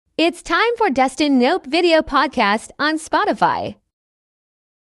It's time for Dustin Nope Video Podcast on Spotify.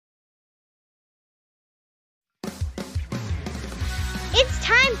 It's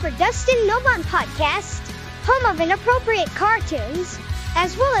time for Dustin Nope on Podcast, home of inappropriate cartoons,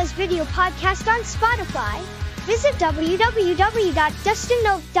 as well as video podcast on Spotify. Visit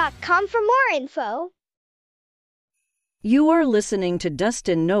www.dustinnope.com for more info. You are listening to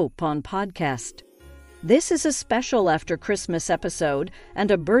Dustin Nope on Podcast. This is a special after Christmas episode and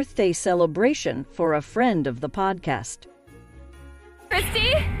a birthday celebration for a friend of the podcast.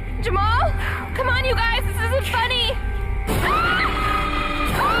 Christy? Jamal? Come on, you guys, this isn't funny!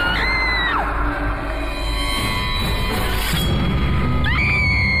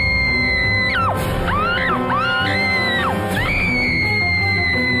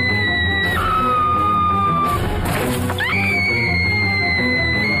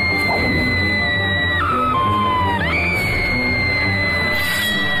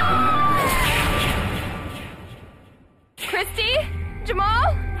 Christy?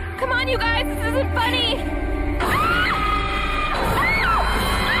 Jamal? Come on, you guys, this isn't funny!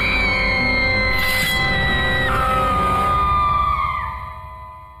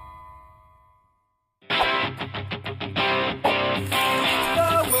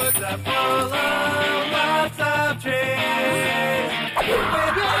 The woods are full of lots of trees.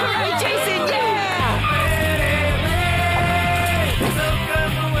 Hey, Jason, yeah! So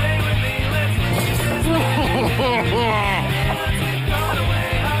come away with me, let's gone away,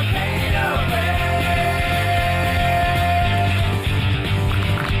 I'm made of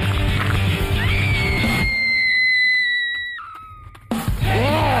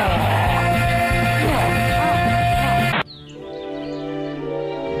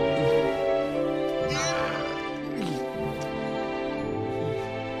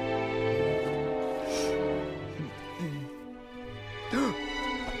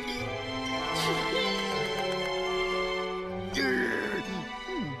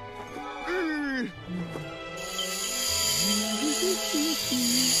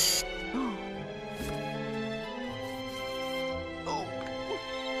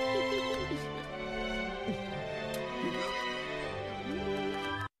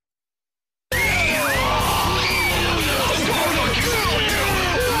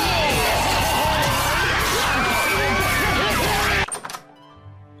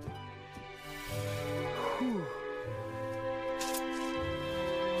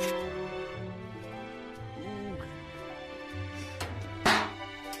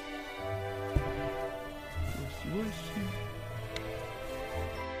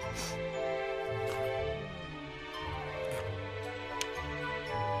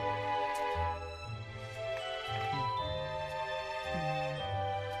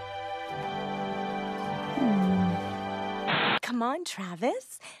Come on,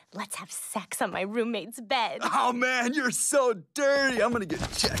 Travis. Let's have sex on my roommate's bed. Oh, man, you're so dirty. I'm gonna get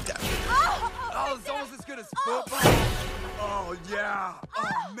checked out. Oh, it's almost as good as football. Oh, yeah.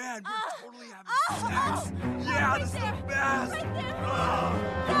 Oh, man, we're totally having sex. Yeah, this is the best. Oh,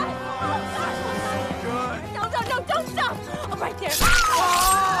 good. No, don't stop. Oh, right there.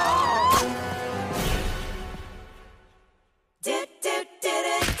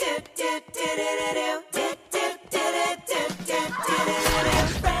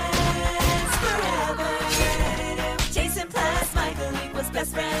 Jason plus Michael equals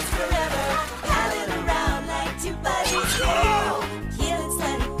best friends forever. Palling around like two buddies do. Healing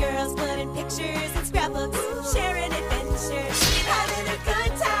slutty girls, putting pictures in scrapbooks, sharing adventures, having a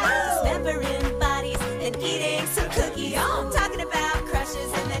good time, dismembering bodies and eating some cookies. Talking about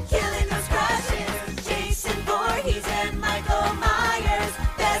crushes and then killing those crushes. Jason Voorhees and Michael Myers,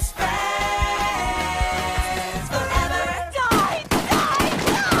 best friends forever. Die!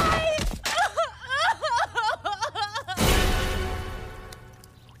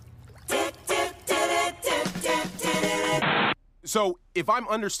 So, if I'm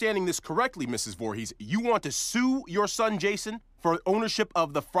understanding this correctly, Mrs. Voorhees, you want to sue your son Jason for ownership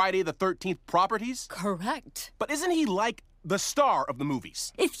of the Friday the 13th properties? Correct. But isn't he like the star of the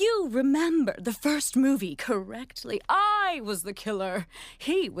movies? If you remember the first movie correctly, I was the killer.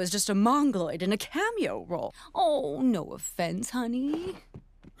 He was just a mongoloid in a cameo role. Oh, no offense, honey.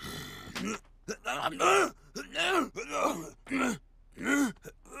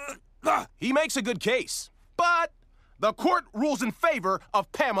 He makes a good case, but the court rules in favor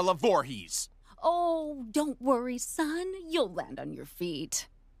of Pamela Voorhees. Oh, don't worry, son. You'll land on your feet.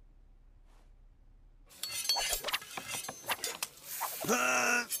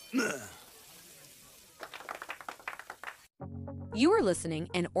 You are listening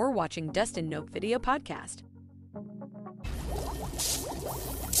and or watching Dustin Nope Video Podcast.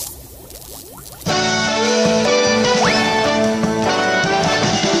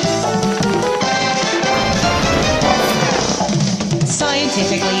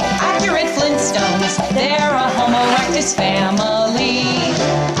 says they're a Homo erectus family,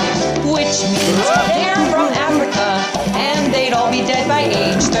 which means they're from Africa and they'd all be dead by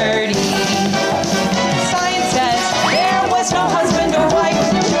age 30. Science says there was no husband or wife,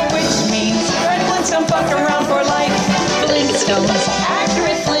 which means Fred Flintstone fucked around for life. Flintstones,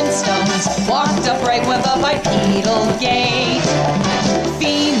 accurate Flintstones, walked upright with a bipedal gait.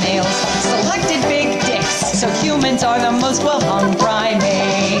 Females selected big dicks, so humans are the most well-hung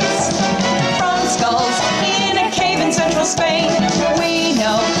primates. From skulls in a cave in central Spain, we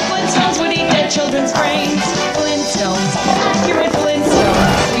know Flintstones would eat dead children's brains. Flintstones, accurate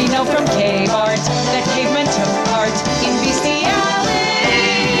Flintstones, we know from cave art that cavemen took part in bestiality.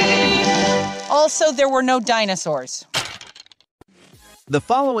 Also, there were no dinosaurs. The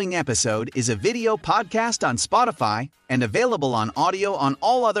following episode is a video podcast on Spotify and available on audio on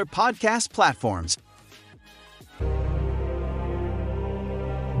all other podcast platforms.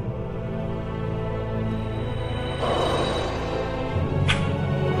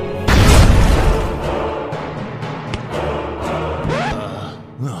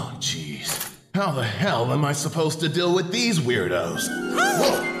 Oh, jeez. How the hell am I supposed to deal with these weirdos?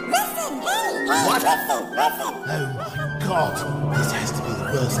 What? Oh my god, this has to be the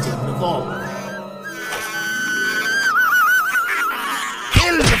worst eaten of all.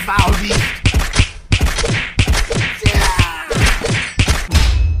 Kill the foul beast!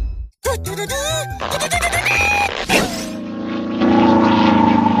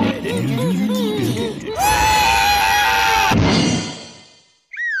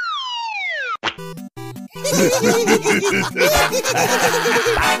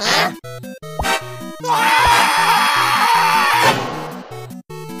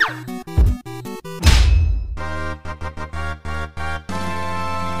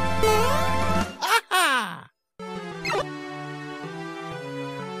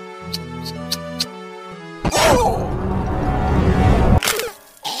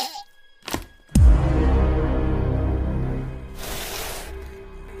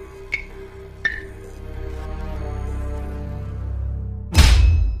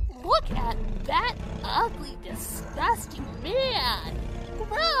 Look at that ugly, disgusting man!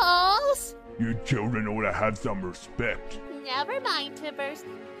 Gross! You children ought to have some respect. Never mind, Tibbers.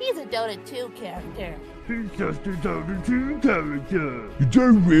 He's a Dota 2 character. He's just a Dota 2 character. You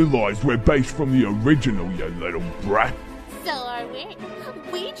do realise we're based from the original, you little brat? So are we.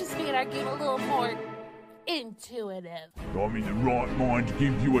 We just made our game a little more intuitive. I'm in the right mind to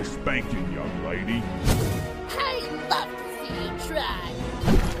give you a spanking, young lady. I'd love to see you try.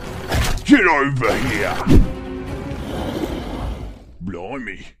 Get over here!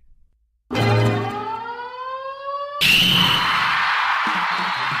 Blimey.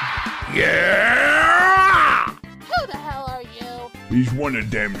 Yeah! Who the hell are you? He's one of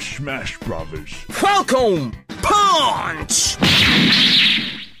them Smash Brothers. Falcon Punch!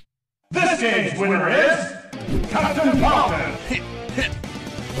 This game's winner is Captain Falcon.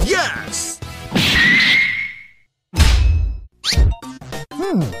 Yes!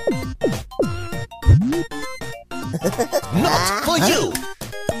 Not for you!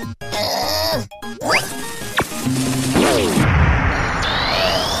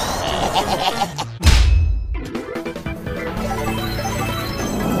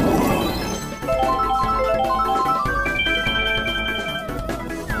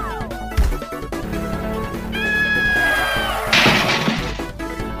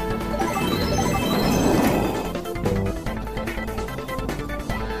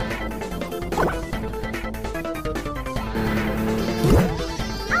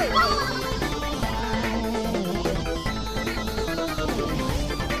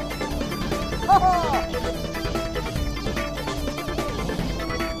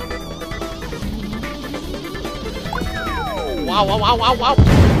 Wow, wow, wow, wow, wow.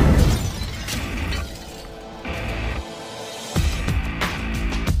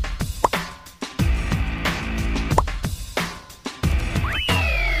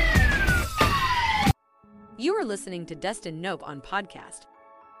 You are listening to Dustin Nope on podcast.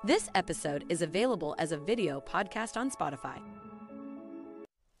 This episode is available as a video podcast on Spotify.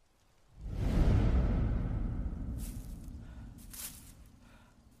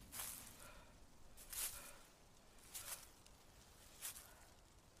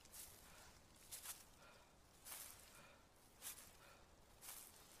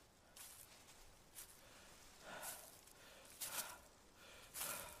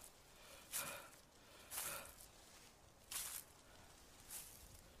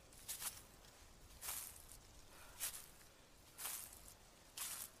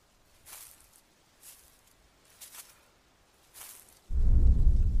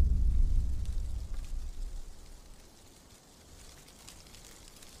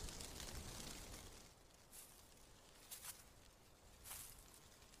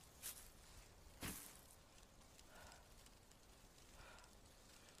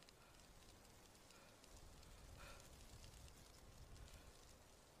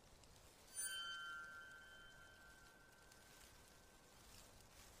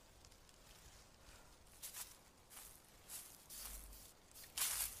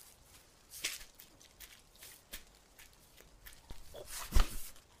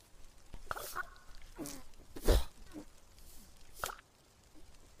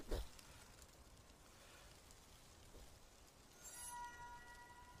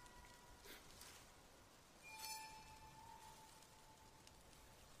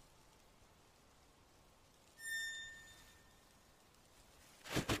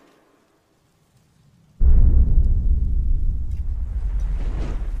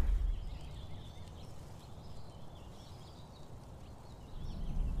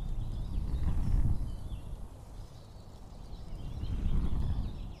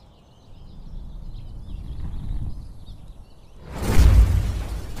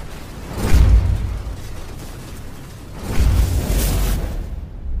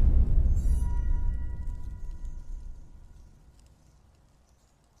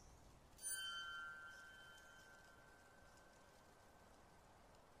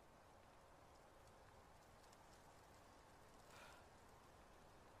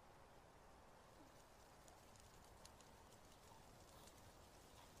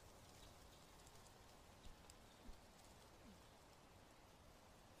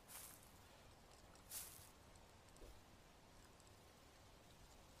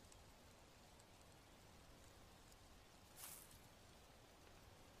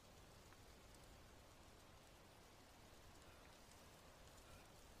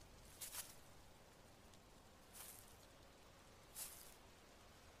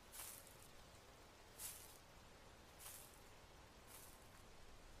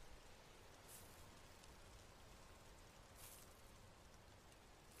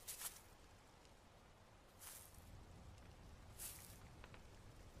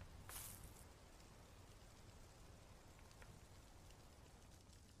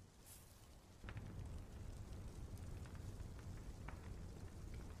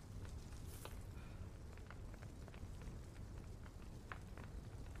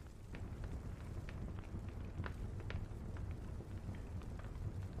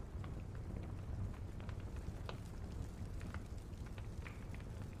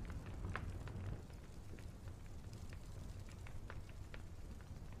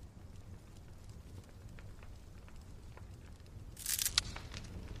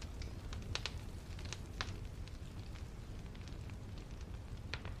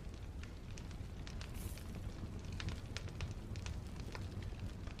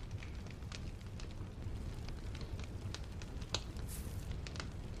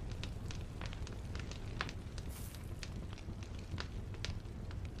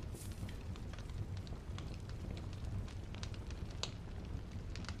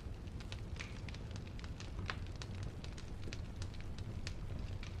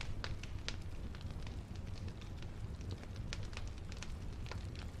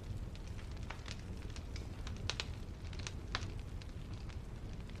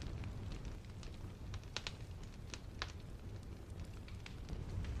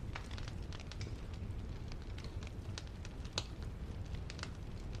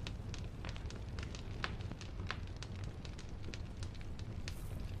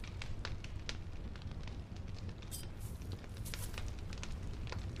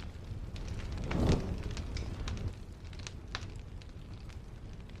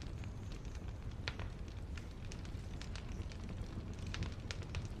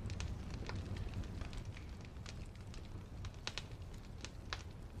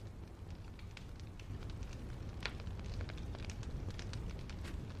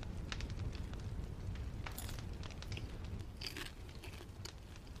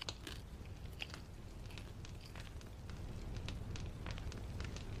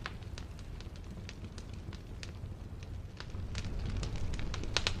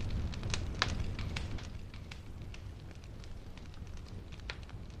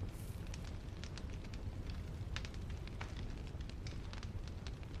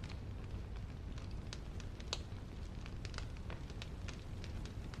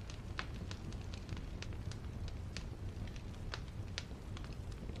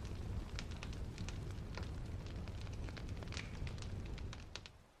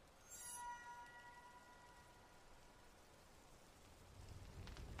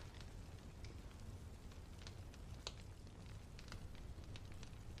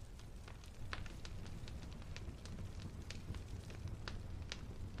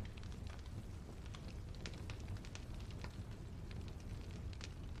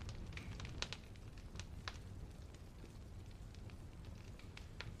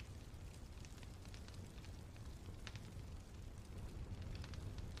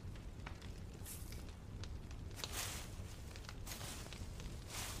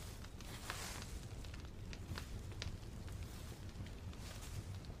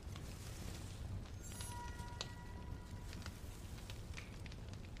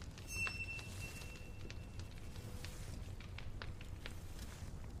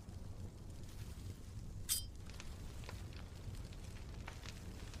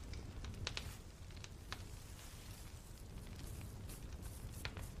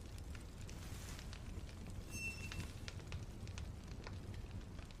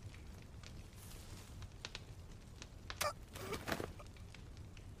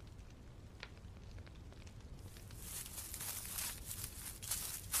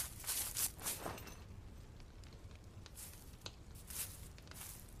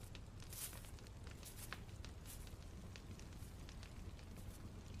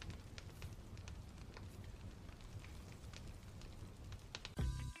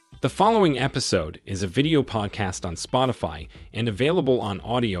 The following episode is a video podcast on Spotify and available on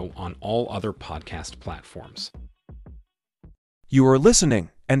audio on all other podcast platforms. You are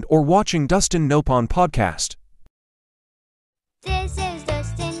listening and or watching Dustin Nope on podcast. This is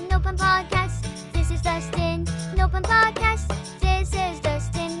Dustin Nope on podcast. This is Dustin Nope on podcast. This is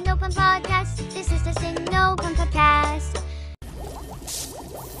Dustin Nope on podcast. This is Dustin Nope on podcast.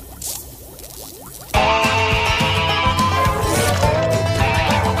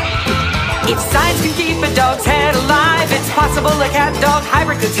 If science can keep a dog's head alive, it's possible a cat-dog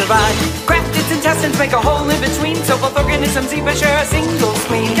hybrid could survive. Craft its intestines, make a hole in between, so both organisms even share a single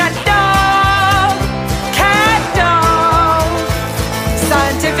spleen. Cat-dog, cat-dog,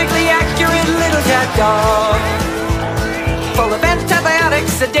 scientifically accurate little cat-dog. Full of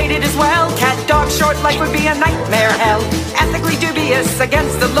antibiotics, sedated as well. Cat-dog short life would be a nightmare hell. Ethically dubious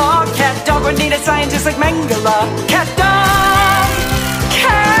against the law. Cat-dog would need a scientist like Mengele. Cat-dog,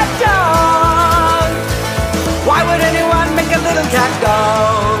 cat-dog. Why would anyone make a little cat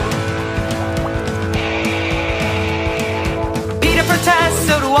dog? PETA protests,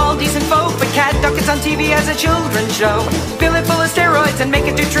 so do all decent folk, but cat dog gets on TV as a children's show. Fill it full of steroids and make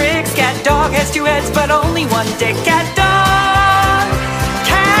it do tricks. Cat dog has two heads, but only one dick. Cat dog,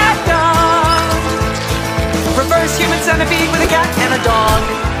 cat dog. Reverse human centipede with a cat and a dog.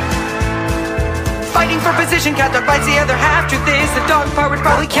 Fighting for position, cat dog bites the other half. Truth is, the dog part would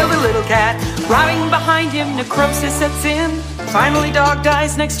probably kill the little cat. Rowing behind him, necrosis sets in. Finally, dog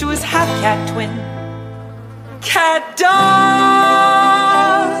dies next to his half-cat twin. Cat dog,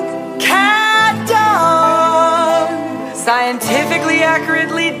 cat dog. Scientifically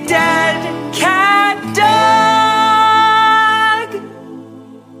accurately dead. Cat dog.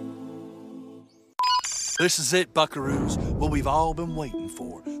 This is it, buckaroos. What we've all been waiting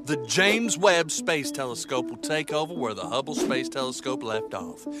for. The James Webb Space Telescope will take over where the Hubble Space Telescope left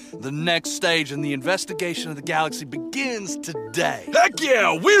off. The next stage in the investigation of the galaxy begins today. Heck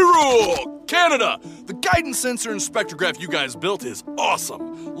yeah, we rule! Canada, the guidance sensor and spectrograph you guys built is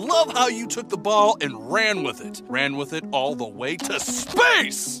awesome. Love how you took the ball and ran with it. Ran with it all the way to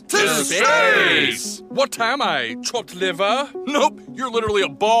space! To space! What am I, chopped liver? Nope, you're literally a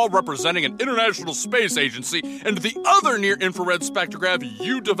ball representing an international space agency, and the other near-infrared spectrograph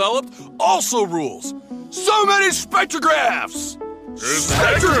you developed also rules. So many spectrographs!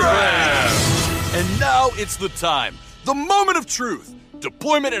 Spectrographs! And now it's the time, the moment of truth.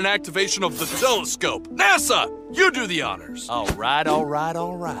 Deployment and activation of the telescope. NASA, you do the honors. All right.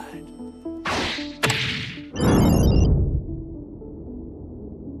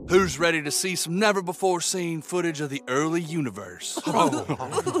 Who's ready to see some never-before-seen footage of the early universe?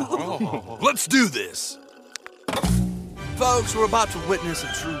 Let's do this. Folks, we're about to witness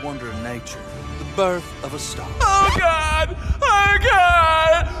a true wonder of nature. The birth of a star. Oh, God! Oh,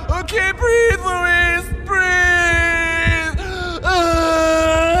 God! Okay, breathe, Louise, breathe! Oh,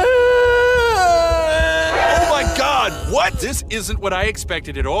 my God! What? This isn't what I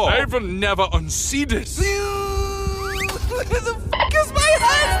expected at all. I will never unsee this. Where the f*** is my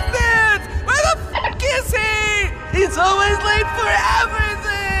husband? Where the f*** is he? He's always late for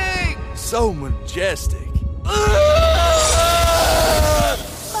everything! So majestic. Mama!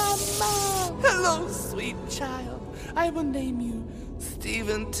 Hello, sweet child. I will name you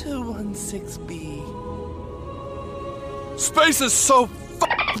Steven 216B. Space is so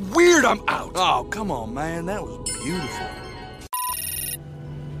weird, I'm out. Oh, come on, man. That was beautiful.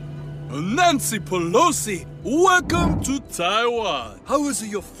 Nancy Pelosi, welcome to Taiwan. How was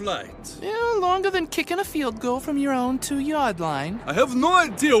your flight? Yeah, longer than kicking a field goal from your own 2-yard line. I have no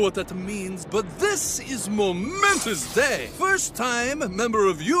idea what that means, but this is momentous day. First time a member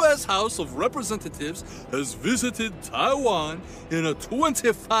of U.S. House of Representatives has visited Taiwan in a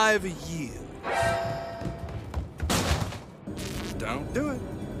 25 years. Don't do it.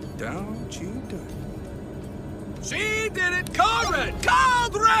 Don't you do it. She did it! Code red!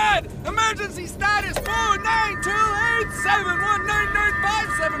 Code red! Emergency status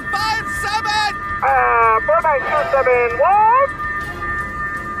 4928719957577!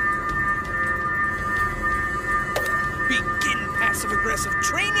 49271! Begin passive-aggressive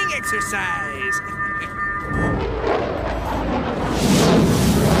training exercise!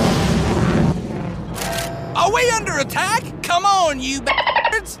 Are we under attack? Come on, you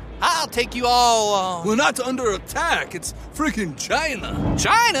b****s! I'll take you all on. We're not under attack. It's freaking China.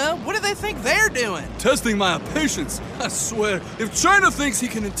 China? What do they think they're doing? Testing my patience. I swear, if China thinks he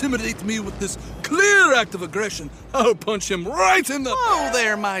can intimidate me with this clear act of aggression, I'll punch him right in the... Oh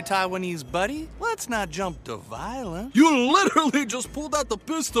there, my Taiwanese buddy. Let's not jump to violence. You literally just pulled out the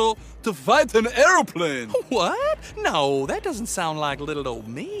pistol to fight an airplane. What? No, that doesn't sound like little old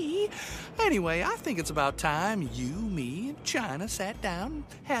me. Anyway, I think it's about time you, me, and China sat down and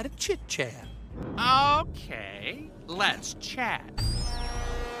had a chit-chat. Okay, let's chat.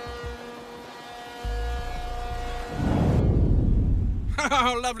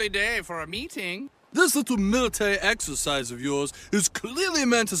 Oh, lovely day for a meeting. This little military exercise of yours is clearly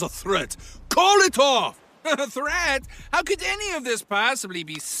meant as a threat. Call it off! A threat? How could any of this possibly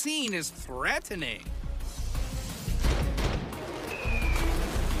be seen as threatening?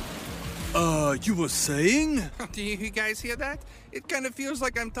 You were saying? Do you guys hear that? It kind of feels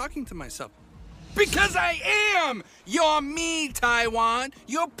like I'm talking to myself. Because I am! You're me, Taiwan.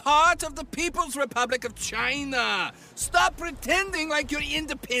 You're part of the People's Republic of China. Stop pretending like you're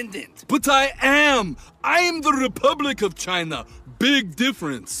independent. But I am! I am the Republic of China. Big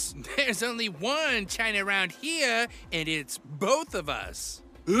difference. There's only one China around here, and it's both of us.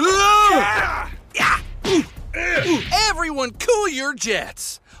 Everyone cool your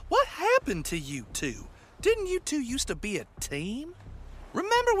jets. What happened to you two? Didn't you two used to be a team?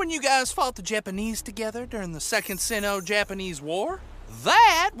 Remember when you guys fought the Japanese together during the Second Sino-Japanese War?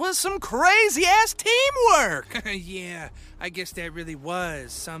 That was some crazy-ass teamwork! Yeah, I guess that really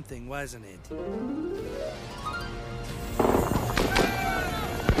was something, wasn't it?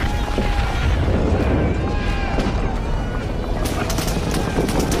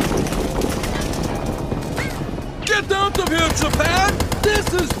 Get out of here, Japan!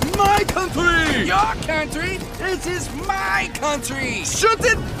 This is my country! Your country? This is my country! Shoot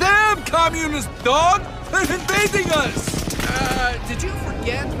it down, communist dog! They're invading us! Did you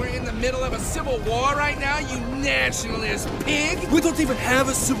forget we're in the middle of a civil war right now, you nationalist pig? We don't even have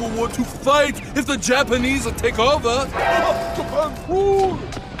a civil war to fight if the Japanese will take over!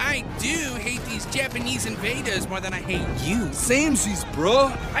 I do hate these Japanese invaders more than I hate you. Samesies,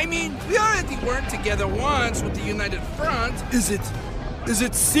 bro. I mean, we already worked together once with the United Front. Is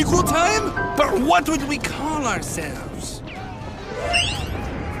it sequel time? But what would we call ourselves?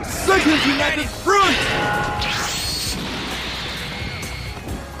 Second United Front!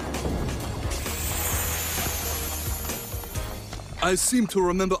 I seem to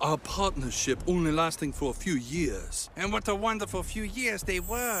remember our partnership only lasting for a few years. And what a wonderful few years they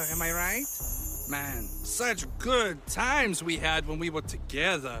were, am I right? Man, such good times we had when we were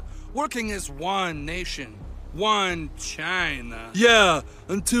together, working as one nation, one China. Yeah,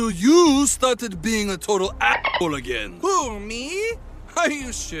 until you started being a total asshole again. Who, me? Are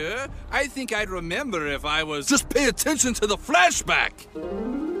you sure? I think I'd remember if I was... Just pay attention to the flashback!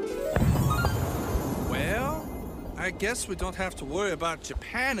 Well, I guess we don't have to worry about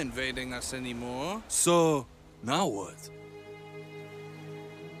Japan invading us anymore. So, now what?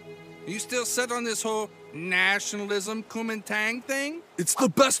 You still set on this whole nationalism Kuomintang thing? It's the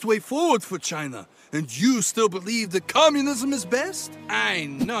best way forward for China. And you still believe that communism is best? I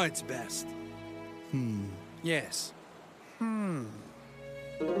know it's best. Yes.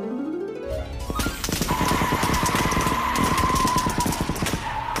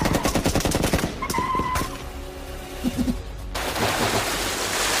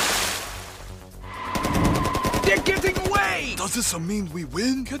 They're getting away! Does this mean we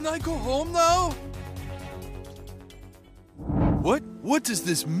win? Can I go home now? What is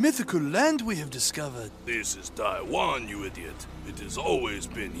this mythical land we have discovered? This is Taiwan, you idiot. It has always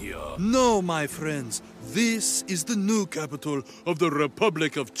been here. No, my friends. This is the new capital of the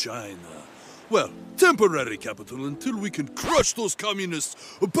Republic of China. Well, temporary capital until we can crush those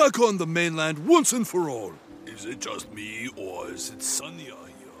communists back on the mainland once and for all. Is it just me, or is it sunnier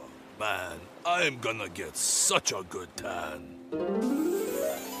here? Man, I am gonna get such a good tan.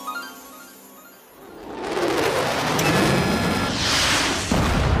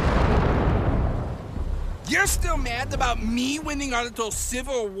 You're still mad about me winning our little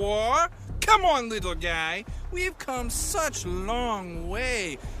civil war? Come on, little guy. We've come such a long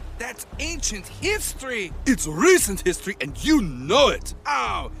way. That's ancient history. It's recent history, and you know it.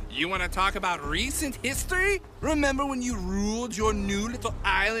 Oh, you want to talk about recent history? Remember when you ruled your new little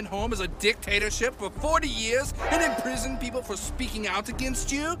island home as a dictatorship for 40 years and imprisoned people for speaking out against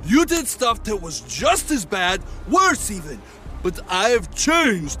you? You did stuff that was just as bad, worse even. But I've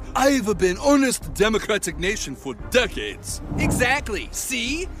changed. I've been honest democratic nation for decades. Exactly.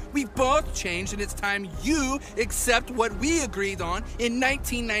 See? We've both changed, and it's time you accept what we agreed on in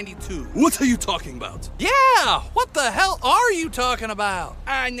 1992. What are you talking about? Yeah! What the hell are you talking about?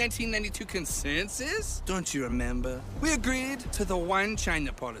 Our 1992 consensus? Don't you remember? We agreed to the One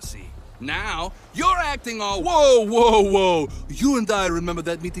China policy. Now, you're acting all... Whoa. You and I remember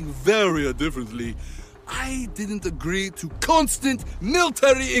that meeting very differently. I didn't agree to constant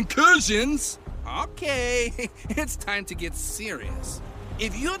military incursions. Okay, it's time to get serious.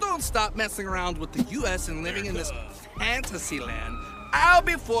 If you don't stop messing around with the U.S. and living in this fantasy land, I'll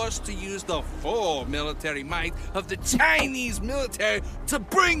be forced to use the full military might of the Chinese military to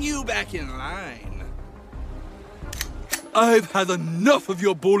bring you back in line. I've had enough of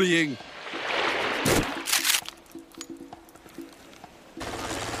your bullying.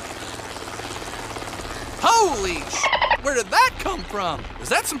 Holy sh**! Where did that come from? Is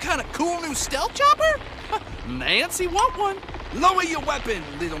that some kind of cool new stealth chopper? Nancy want one. Lower your weapon,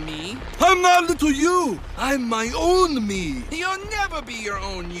 little me. I'm not little you. I'm my own me. You'll never be your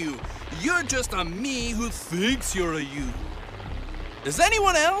own you. You're just a me who thinks you're a you. Is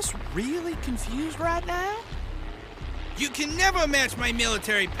anyone else really confused right now? You can never match my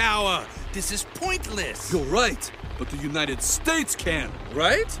military power. This is pointless. You're right, but the United States can,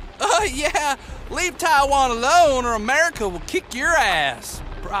 right? Yeah. Leave Taiwan alone or America will kick your ass.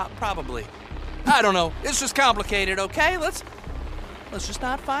 Probably. I don't know. It's just complicated, okay? Let's just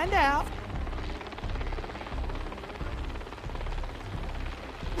not find out.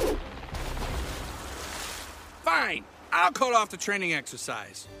 Fine. I'll call off the training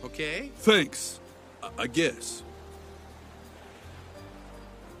exercise, okay? Thanks. I guess.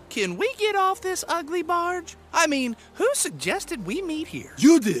 Can we get off this ugly barge? I mean, who suggested we meet here?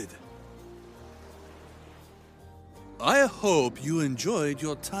 You did. I hope you enjoyed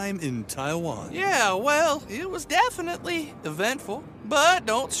your time in Taiwan. Yeah, well, it was definitely eventful. But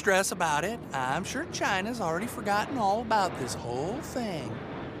don't stress about it. I'm sure China's already forgotten all about this whole thing.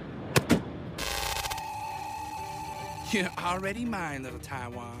 You're already mine, little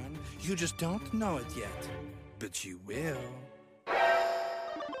Taiwan. You just don't know it yet. But you will.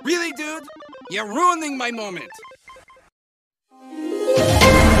 Really, dude? You're ruining my moment.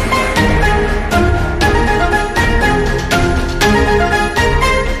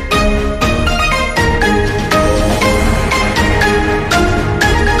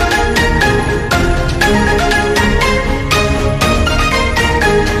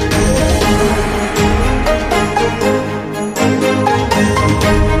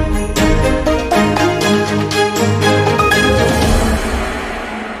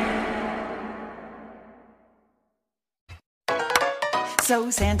 So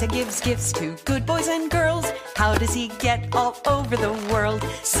Santa gives gifts to good boys and girls. How does he get all over the world?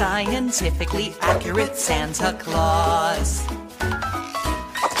 Scientifically accurate Santa Claus.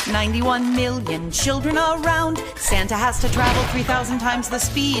 91 million children around. Santa has to travel 3,000 times the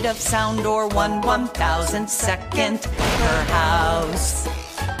speed of sound, or 1/1000th second per house.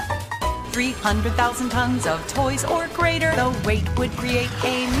 300,000 tons of toys or greater. The weight would create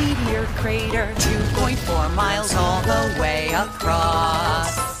a meteor crater 2.4 miles all the way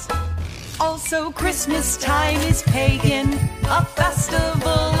across. Also, Christmas time is pagan, a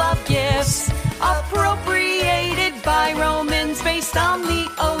festival of gifts, appropriated by Romans based on the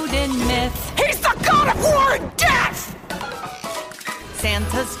Odin myth. He's the god of war and death!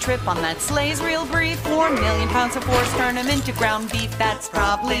 Santa's trip on that sleigh's real brief. 4 million pounds of force turn him into ground beef. That's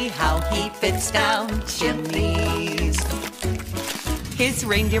probably how he fits down chimneys. His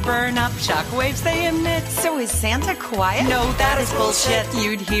reindeer burn up, shockwaves they emit. So is Santa quiet? No, that is bullshit.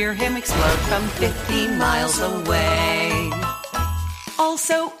 You'd hear him explode from 50 miles away.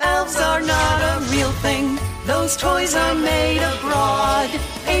 Also, elves are not a real thing. Those toys are made abroad.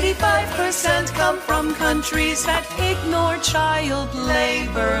 85% come from countries that ignore child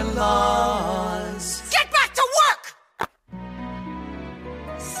labor laws. Get back to work!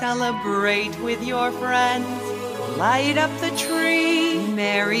 Celebrate with your friends. Light up the tree.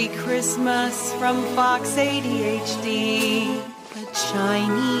 Merry Christmas from Fox ADHD. The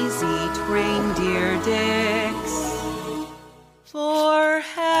Chinese eat reindeer dicks for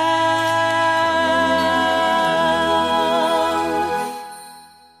health.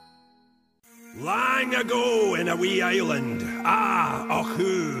 Long ago in a wee island,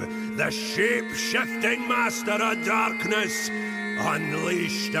 Ochu, the shape-shifting master of darkness,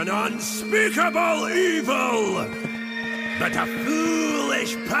 unleashed an unspeakable evil. But a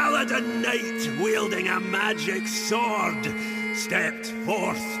foolish paladin knight wielding a magic sword stepped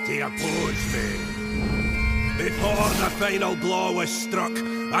forth to oppose me. Before the final blow was struck,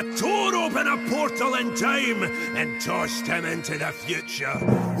 I tore open a portal in time and tossed him into the future,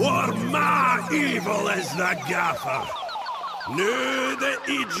 where my evil is the gaffer. Now that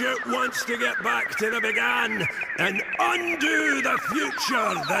Egypt wants to get back to the began and undo the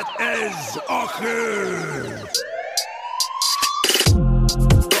future that is Oku.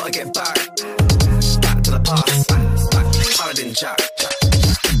 Gotta get back to the past, Paladin Jack.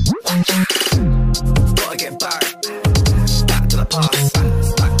 Gotta get back to the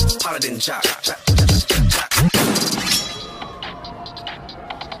past, Paladin Jack.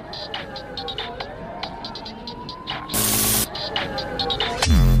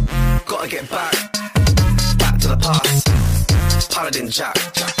 Gotta get back to the past. Paladin Jack.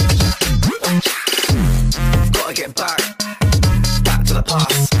 Gotta get back to the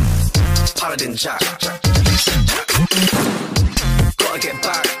past. Paladin Jack. Gotta get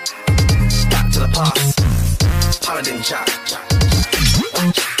back to the past. Paladin Jack.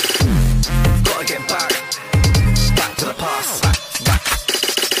 Gotta get back to the past. Back.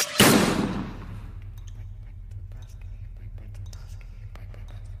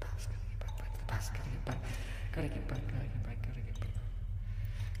 Gotta get back.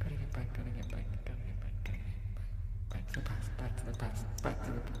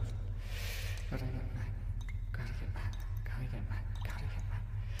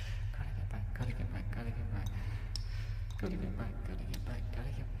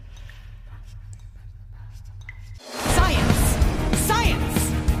 Science!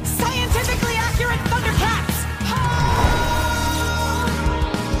 Scientifically accurate Thundercats!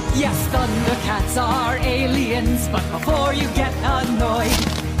 Yes, Thundercats are aliens, but before you get annoyed,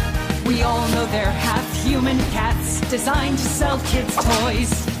 we all know they're half-human cats designed to sell kids'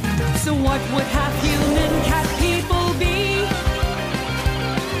 toys. So what would half-human cat people be?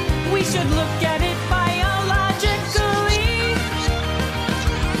 We should look at it biologically.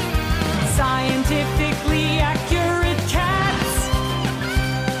 Scientifically accurate cats.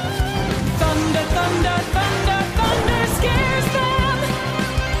 Thunder, thunder, thunder, thunder scares them.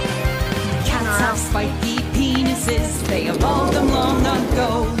 Cats have spiky penises, they evolved them long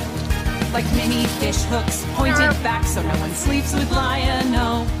ago. Like mini fish hooks pointed back so no one sleeps with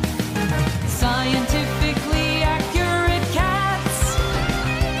lion-o. Scientifically accurate cats.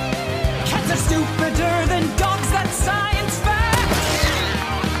 Cats are stupider than dogs, that's science fact.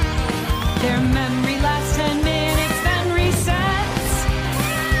 Their memory lasts 10 minutes, then resets.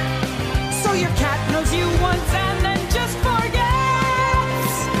 So your cat knows you once and then just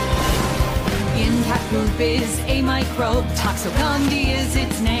forgets. In cat poop is a microbe, Toxicomedy is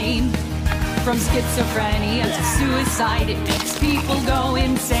its name. From schizophrenia to suicide, it makes people go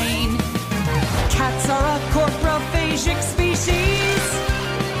insane. Cats are a coprophasic species.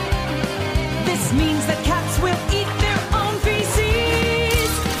 This means that cats will eat their own feces.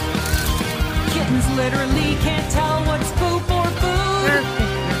 Kittens literally can't tell what's poop or food.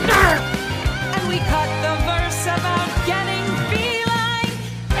 And we cut the verse about getting feline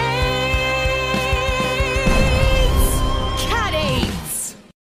AIDS. Cat AIDS.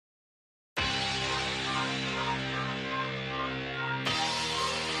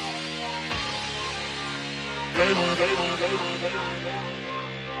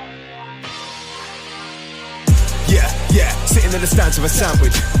 Yeah, sitting in the stands with a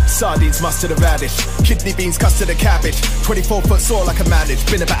sandwich. Sardines, mustard and radish. Kidney beans, custard and cabbage. 24-foot sore like a manage.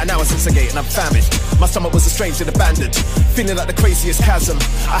 Been about an hour since I ate and I'm famished. My stomach was estranged and abandoned. Feeling like the craziest chasm.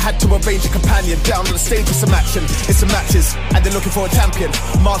 I had to arrange a companion down on the stage with some action. It's some matches, and they're looking for a champion.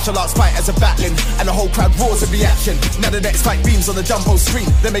 Martial arts fighters are battling, and the whole crowd roars in reaction. Now the next fight beams on the jumbo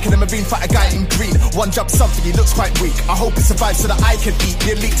screen. They're making him a bean fight a guy in green. One jump something, he looks quite weak. I hope he survives so that I can eat.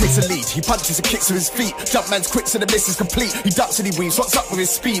 The elite takes a lead. He punches and kicks with his feet. Jumpman's quick so the miss is complete. He ducks and he weaves. What's up with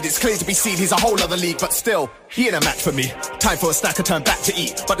his speed? It's clear to be seen he's a whole other league, but still, he ain't a match for me. Time for a snack, I turn back to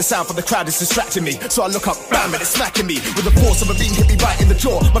eat, but the sound from the crowd is distracting me. So I look up, bam, and it's smacking me. With the force of a beam hit me right in the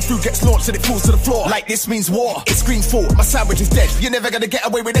jaw. My food gets launched and it falls to the floor. Like this means war. It screams fault, my sandwich is dead. You're never gonna get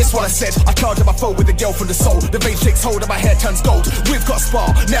away with this, what I said. I charge at my foe with a girl from the soul. The vein shakes hold and my hair turns gold. We've got spar,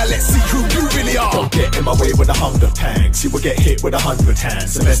 now let's see who you really are. Don't get in my way with 100 pangs. You will get hit with 100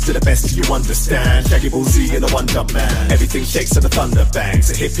 hands. The best of the best, you understand. Shaggy Ball Z and the One Jump Man. Everything shakes and the thunder bangs.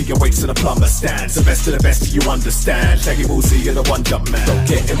 A hippie awakes and a plumber stands. The best of the best, you understand. Shaggy Ball Z and the One Jump Man. Don't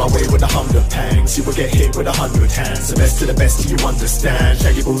get in my way with 100 pangs. You will get hit with 100 hands. The best of the best, you understand.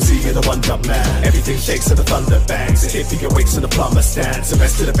 Shaggy Ball Z and the One Jump Man. Everything shakes and the thunder bangs. A hippie awakes and the plumber stands. The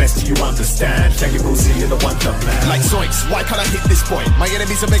best of the best, you understand. Shaggy Ball Z and the One Jump Man. Like Zoinks, why can't I hit this point? My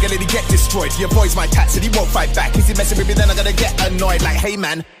enemies are begging and he get destroyed. He avoids my attacks and he won't fight back. Is he messing with me? Then I'm gonna get annoyed. Like, hey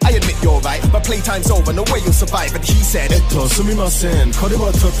man, I admit you're right, but playtime's over, no way you'll survive. And he said, すみません、これ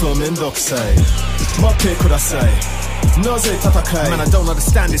はちょっとめんどくさい。待ってください。なぜ戦い? Man, I don't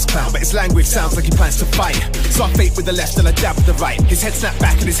understand this clown, but his language sounds like he plans to fight. So I fake with the left and I jab with the right. His head snapped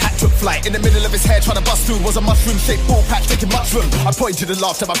back and his hat took flight. In the middle of his hair trying to bust through was a mushroom-shaped ball patch taking much room. I pointed and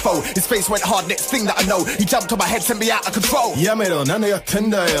laughed at my foe. His face went hard, next thing that I know, he jumped on my head, sent me out of control. やめろ、何やってん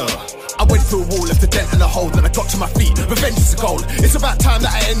だよ. I went through a wall, left a dent and a hole, then I got to my feet. Revenge is a goal. It's about time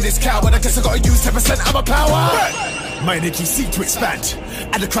that I end this coward. I guess I gotta use 10% of my power. My energy seemed to expand.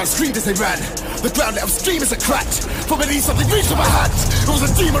 and the crowd screamed as they ran. The ground let them scream as it cracked. From beneath something reached in my hand. It was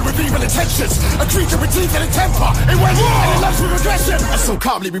a demon with evil intentions, a creature with teeth and a temper. It went and it lunged with aggression. And so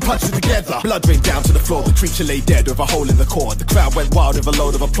calmly we punched it together. Blood rained down to the floor. The creature lay dead with a hole in the core. The crowd went wild with a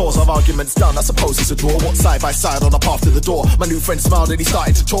load of applause. Our arguments done, I suppose it's a draw. Walked side by side on the path to the door. My new friend smiled and he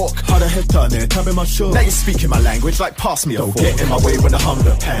started to talk. Had a head turn there, tapping my shoulder. Now you're speaking my language like pass me a fork. Get in my way with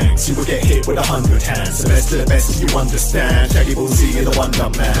 100 pangs. You will get hit with 100 hands. The best of the best, you understand. Shaggy Ballsy and the Wonder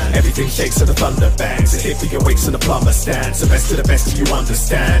Man. Everything shakes and the thunder bangs. The hippie awakes and the plumber stands. The best of the best, you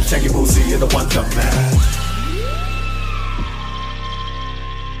understand. Shaggy Ballsy and the Wonder Man.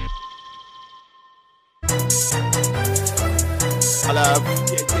 I'll have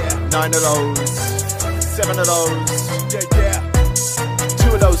 9 of those, 7 of those,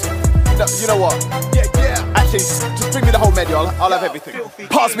 2 of those. No, you know what? Actually, just bring me the whole menu, I'll have everything.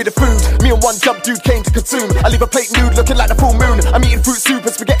 Pass me the food, me and one jump dude came to consume. I leave a plate nude looking like the full moon. I'm eating fruit soup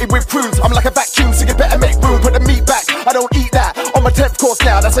and spaghetti with prunes. I'm like a vacuum, so you better make room. Put the meat back, I don't eat that. On my 10th course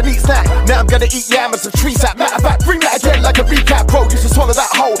now, that's a neat snack. Now I'm gonna eat yam and some tree sap. Matter of fact, bring that again like a recap, bro. You should swallow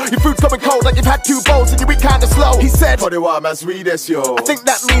that whole. Your food's coming cold like you've had 2 bowls and you eat kinda slow. He said, I think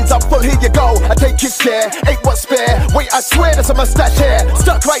that means I'm full, here you go. I take his share, ain't what's spare. Wait, I swear there's a mustache here.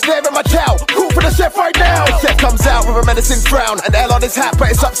 Stuck right there in my chow. Cool for the chef right now. The chef comes out with a menacing frown, an L on his hat, but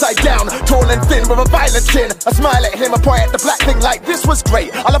it's upside down. Tall and thin with a violent chin. I smile at him, I point at the black thing like this was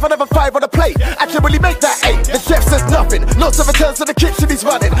great. I'll have another 5 on the plate. Actually, will he make that 8? The chef says nothing. Lots of returns to the kitchen he's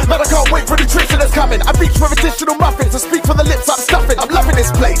running. Man, I can't wait for nutrition that's coming. I reach for additional muffins. I speak from the lips I'm stuffing. I'm loving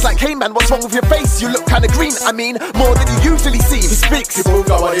this place. Like, hey man, what's wrong with your face? You look kinda green. I mean, more than you usually seem. He speaks.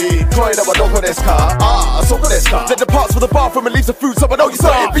 Then departs for the bathroom and leaves the food, so I know you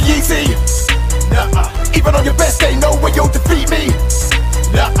saw it. Be easy. Even on your best day, no way you'll defeat me.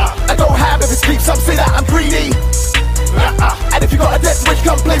 I don't have if it's deep, some say that I'm greedy. And if you got a death wish,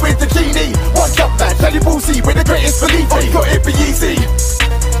 come play with the genie. One jump man, Shaggy Ballsy with the greatest belief. Oh, you got it, be easy.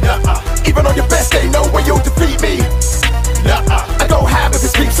 Even on your best day, no way you'll defeat me. I don't have if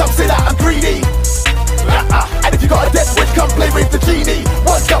it's deep, some say that I'm greedy. And if you got a death wish, come play with the genie.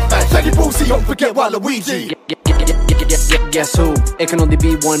 One jump man, Shaggy Ballsy, don't forget Waluigi. Guess who? It can only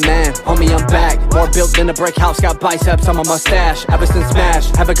be one man. Homie, I'm back. More built than a brick house. Got biceps on my mustache. Ever since Smash,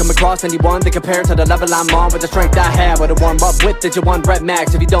 haven't come across anyone that compared to the level I'm on with the strength I have. With a warm up with that you want Brett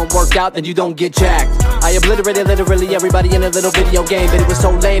Max. If you don't work out, then you don't get jacked. I obliterated literally everybody in a little video game, but it was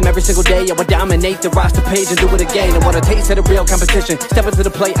so lame. Every single day I would dominate the roster page and do it again. And want a taste of the real competition. Step into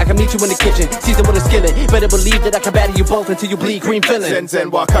the plate, I can meet you in the kitchen. Season with a skillet. Better believe that I can battle you both until you bleed green filling.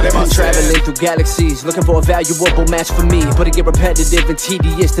 Traveling through galaxies, looking for a valuable match for me. But it get repetitive and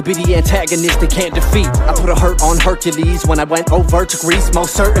tedious to be the antagonist they can't defeat. I put a hurt on Hercules when I went over to Greece,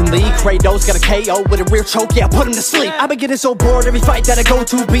 most certainly. Kratos got a KO with a real choke, yeah, I put him to sleep. I've been getting so bored every fight that I go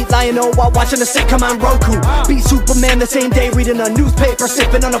to. Beat Lion-O while watching the sitcom on Roku. Beat Superman the same day, reading a newspaper,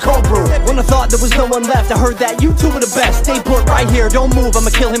 sipping on a cold brew. When I thought there was no one left, I heard that you two were the best. Stay put right here, don't move, I'ma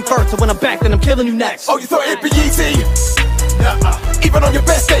kill him first. So when I'm back, then I'm killing you next. Oh, you thought it'd be easy? Even on your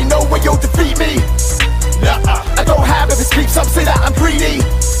best day, no way you'll defeat me. I don't have if it's deep, some say that I'm greedy.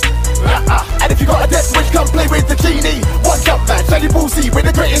 And if you got a death wish, come play with the genie. One jump man, Shaggy Ballsy with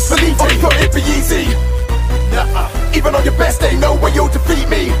the greatest belief. Oh, you thought it'd be easy? Even on your best day, no way you'll defeat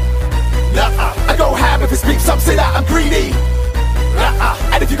me. I don't have if it's deep, some say that I'm greedy.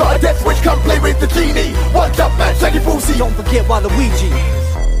 And if you got a death wish, come play with the genie. One jump man, Shaggy Ballsy. Don't forget Waluigi.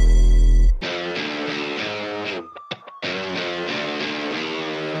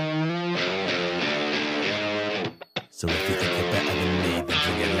 So if you think you're better than me, then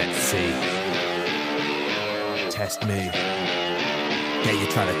bring it, let's see. Test me. Dare you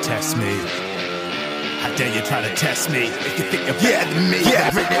try to test me? How dare you try to test me? If you think you're better than me, I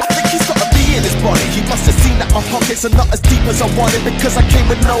think he's got a bee in his body. He must have seen that my pockets are not as deep as I wanted, because I came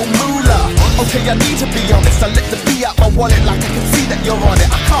with no moolah. Okay, I need to be honest, I let the bee out my wallet like I can see that you're on it.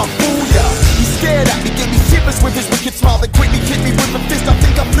 I can't fool ya. He's scared at me, gave me shivers with his wicked smile, then quickly hit me with a fist. I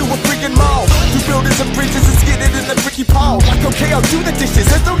think I flew a friggin' mile through buildings and bridges and skidded in a bricky pile. Like okay, I'll do the dishes,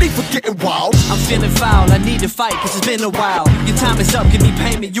 there's no need for getting wild. I'm feeling foul, I need to fight cause it's been a while. Your time is up, give me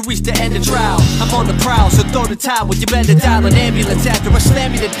payment, you reached the end of trial. I'm on the prowl, so throw the towel. You better dial an ambulance after I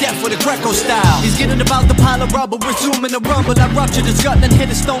slam you to death with a Greco style. He's getting about the pile of rubber, resuming the rumble. I ruptured his gut and hit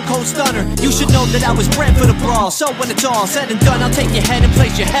a stone cold stunner. You should know that I was bred for the brawl. So when it's all said and done, I'll take your head and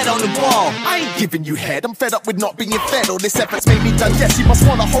place your head on the wall. I ain't giving you head, I'm fed up with not being fed. All this effort's made me digest. You must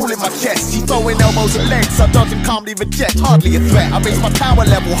want a hole in my chest. He's throwing elbows and legs, I dodge and calmly reject. Hardly a threat, I raised my power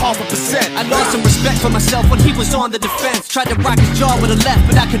level 0.5%. I lost some respect for myself when he he was on the defense. Tried to rock his jaw with a left,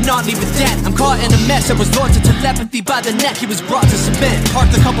 but I could not leave a dent. I'm caught in a mess, I was lured to telepathy by the neck. He was brought to submit,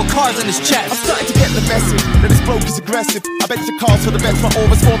 parked a couple cars on his chest. I'm starting to get the message that this bloke is aggressive. I bet your calls for the best, my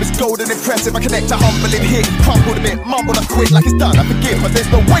aura's form is golden impressive. I connect to humbling hit, crumbled a bit, mumbled I quit like it's done, I forget, but there's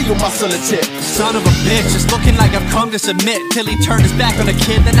no way you'll muscle a tip. Son of a bitch, just looking like I've come to submit. Till he turned his back on the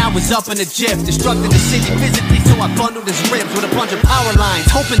kid, then I was up in a jiff. Destructing the city physically, so I bundled his ribs with a bunch of power lines,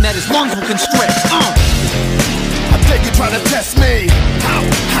 hoping that his lungs will constrict. How dare you try to test me? How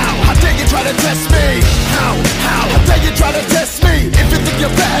dare you try to test me? How dare you try to test me? If you think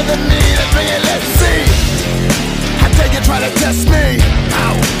you're better than me, then bring it, let's see. How dare you try to test me?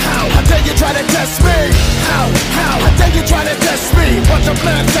 How dare you try to test me? How dare you try to test me? Bunch of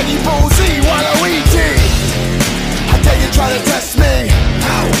man taking boozy, Waluigi. How dare you try to test me?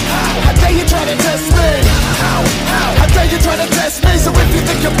 How dare you try to test me? How dare you try to test me? So if you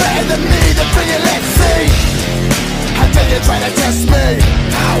think you're better than me, then bring it, let's see. How dare you try to test me?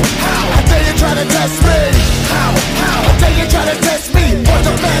 How dare you try to test me? How dare you try to test me? Bunch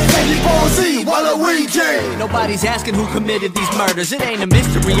of man taking boozy, Waluigi. Nobody's asking who committed these murders. It ain't a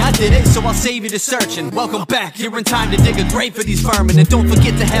mystery, I did it, so I'll save you the searching. Welcome back, you're in time to dig a grave for these vermin. And don't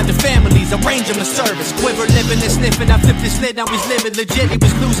forget to have the families arrange them to service. Quiver, living and sniffing, I flipped his lid, now he's living legit. He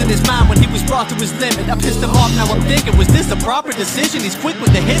was losing his mind when he was brought to his limit. I pissed him off, now I'm thinking, was this a proper decision? He's quick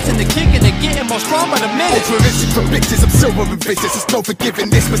with the hits and the kicking and getting more strong by the minute. Ultra-rich from bitches, I'm silver and vicious. There's no forgiving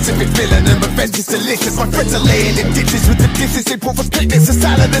this specific villain, and revenge is delicious. My friends are laying in ditches with the dishes. They pour for picnics, the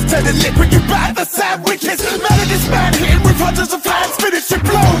salad is turning liquid. You buy the sandwiches. Mad at this man hitting with hundreds of hands, finish it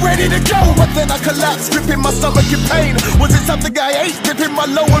blow, ready to go. But then I collapsed, gripping my stomach in pain. Was it something I ate? Dipping my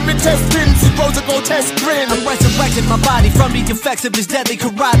lower intestines. He grows a grotesque grin. I'm resurrecting my body from the effects of his deadly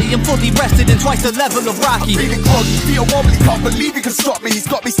karate. I'm fully rested and twice the level of Rocky. I'm feeling groggy, feel wobbly, can't believe he can stop me. He's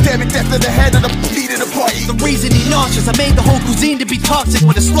got me staring death to the head and I'm bleeding apart. The reason he nauseous, I made the whole cuisine to be toxic.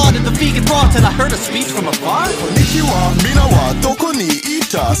 When I slaughtered the vegan raw till I heard a speech from afar. Konnichiwa, mina wa doko ni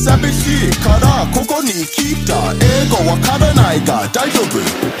ita? Sabeshii kara koko ni kita. Eigo wakaranai ga daijoubu?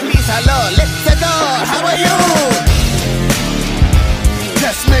 Please, hello, let's go. How are you?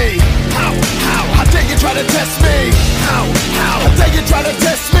 Test me. How dare you try to test me? How dare you try to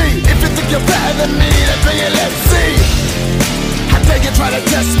test me? If you think you're better than me, then bring it, let's see. How dare you try to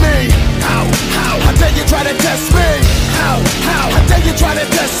test me? How dare you try to test me? How dare you try to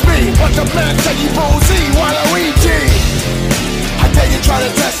test me? Bunch of man taking boozy, Waluigi. How dare you try to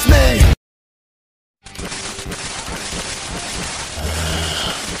test me?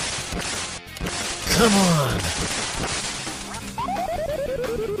 Come on.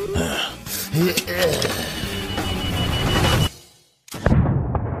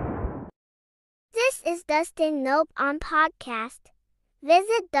 This is Dustin Nope on podcast.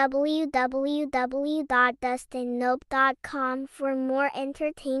 Visit www.dustinnope.com for more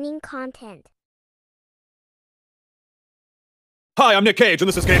entertaining content. Hi, I'm Nick Cage, and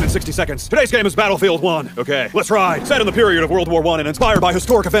this is Game in 60 Seconds. Today's game is Battlefield 1. Okay, let's ride. Set in the period of World War I and inspired by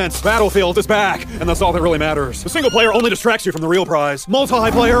historic events, Battlefield is back, and that's all that really matters. The single player only distracts you from the real prize.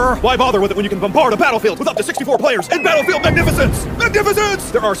 Multiplayer? Why bother with it when you can bombard a battlefield with up to 64 players in Battlefield Magnificence?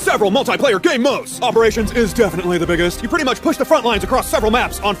 Magnificence! There are several multiplayer game modes. Operations is definitely the biggest. You pretty much push the front lines across several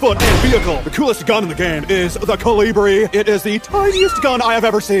maps on foot and vehicle. The coolest gun in the game is the Colibri. It is the tiniest gun I have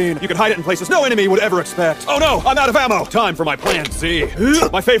ever seen. You can hide it in places no enemy would ever expect. Oh no, I'm out of ammo. Time for my plan Z.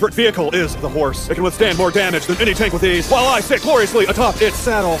 My favorite vehicle is the horse. It can withstand more damage than any tank with ease, while I sit gloriously atop its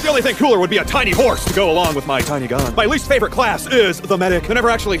saddle. The only thing cooler would be a tiny horse to go along with my tiny gun. My least favorite class is the medic. I never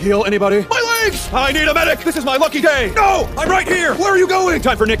actually heal anybody. My legs! I need a medic! This is my lucky day! No! I'm right here! Where are you going?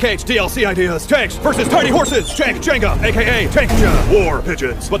 Time for Nick Cage DLC ideas. Tanks versus tiny horses. Tank Jenga, aka Tank-ja. War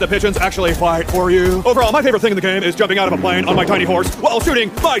pigeons. But the pigeons actually fight for you. Overall, my favorite thing in the game is jumping out of a plane on my tiny horse while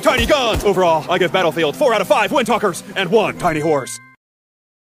shooting my tiny gun. Overall, I give Battlefield 4 out of 5 wind talkers and 1 tiny horse.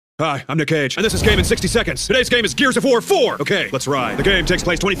 Hi, I'm Nick Cage, and this is Game in 60 Seconds. Today's game is Gears of War 4. Okay, let's ride. The game takes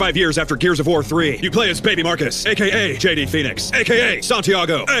place 25 years after Gears of War 3. You play as Baby Marcus, a.k.a. JD Phoenix, a.k.a.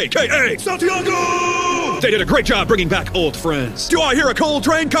 Santiago, a.k.a. Santiago! They did a great job bringing back old friends. Do I hear a cold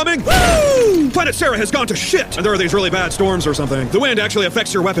train coming? Woo! Planet Sarah has gone to shit, and there are these really bad storms or something. The wind actually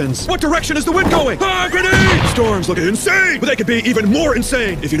affects your weapons. What direction is the wind going? Ah, grenade! Storms look insane, but they could be even more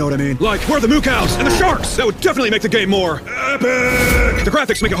insane, if you know what I mean. Like, where are the moo cows and the sharks? That would definitely make the game more epic. The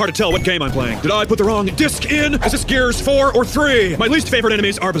graphics make it hard hard to tell what game I'm playing. Did I put the wrong disc in? Is this Gears 4 or 3? My least favorite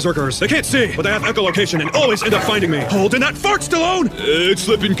enemies are berserkers. They can't see, but they have echolocation and always end up finding me. Hold in that fart, Stallone! It's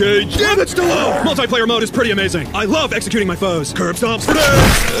slipping, Cage. Damn it, Stallone! Multiplayer mode is pretty amazing. I love executing my foes. Curb stomps for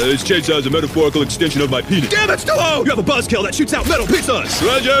days! This chainsaw is a metaphorical extension of my penis. Damn it, Stallone! You have a buzzkill that shoots out metal pizzas!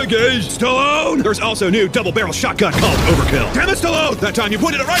 Roger, Cage. Stallone! There's also new double-barrel shotgun called Overkill. Damn it, Stallone! That time you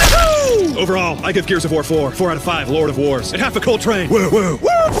pointed it right at me! Overall, I give Gears of War 4 out of 5 Lord of Wars, and half a Coltrane. Woo, woo, woo!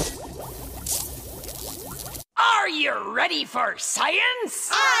 Are you ready for science?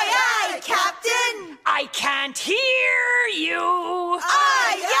 Aye, aye, Captain! I can't hear you!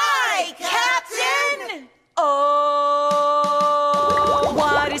 Aye, aye, Captain! Oh,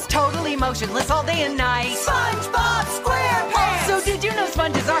 what is totally motionless all day and night? SpongeBob SquarePants! So did you know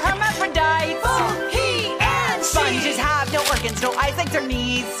sponges are hermaphrodites? Both he and Sponges she! have no organs, no eyes, legs, or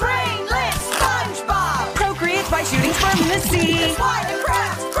knees. Brainless SpongeBob! Procreates by shooting sperm in the sea. That's why the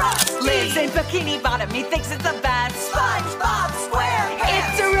crab's crusty! Lives in Bikini Bottom, he thinks it's the best. SpongeBob SquarePants!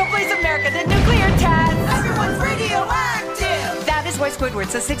 It's a real place America, the nuclear test. Everyone's radioactive! That is why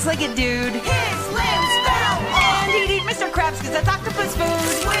Squidward's a six-legged dude. His limbs fell off! And he'd eat Mr. Krabs because that's octopus food.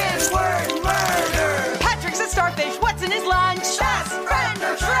 Squidward murder! Patrick's a starfish, what's in his lunch? Best friend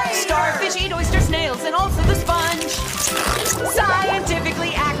or traitor! Starfish eat oyster snails and also the sponge.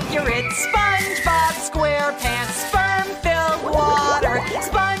 Scientifically accurate SpongeBob SquarePants. Sperm-filled water.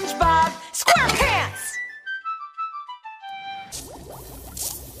 SpongeBob SquarePants!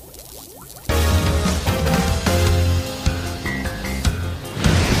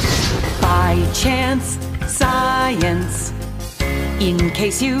 By chance, science. In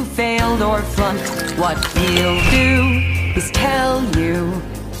case you failed or flunked, what we'll do is tell you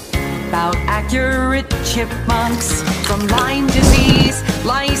about accurate chipmunks from Lyme disease,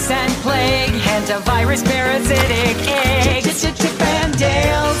 lice and plague, hantavirus, parasitic egg, Chip and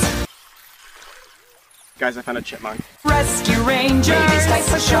Dales. Guys, I found a chipmunk. Rescue Rangers, type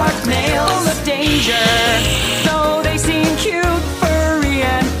for shark nails, full of danger. Though they seem cute, furry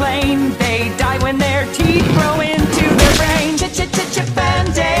and plain, they die when their teeth grow into their brain. Chip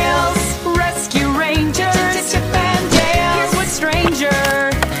and Dales, Rescue Rangers, Chip and Dales. Here's what's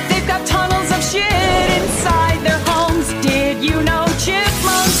stranger, they've got tunnels of shit inside their homes. Did you know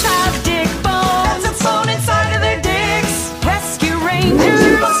chipmunks have dick bones? That's a bone inside of their dicks. Rescue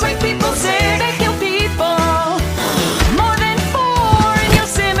Rangers, make people sick, they kill people. More than 4 in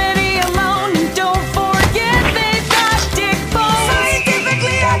Yosemite alone. And don't forget they've got dick bones.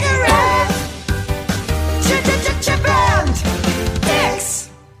 Scientifically accurate. Chip and dicks.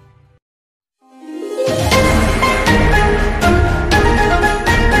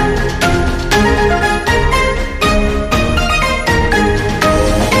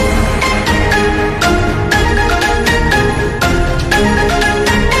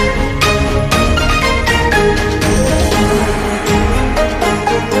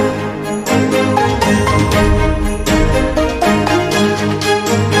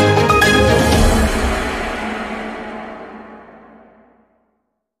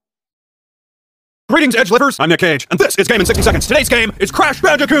 Greetings, edge livers. I'm Nick Cage, and this is Game in 60 Seconds. Today's game is Crash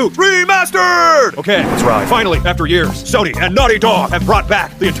Bandicoot Remastered! Okay, that's right. Finally, after years, Sony and Naughty Dog have brought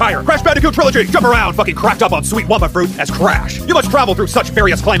back the entire Crash Bandicoot trilogy. Jump around, fucking cracked up on sweet Wumpa fruit as Crash. You must travel through such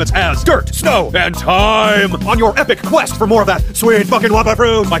various climates as dirt, snow, and time on your epic quest for more of that sweet fucking Wumpa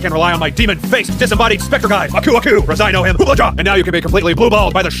fruit. I can rely on my demon-faced, disembodied specter guide, Aku Aku, as I know him, Hoobla-Ja. And now you can be completely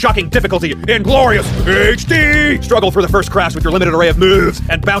blue-balled by the shocking difficulty in glorious HD. Struggle through the first Crash with your limited array of moves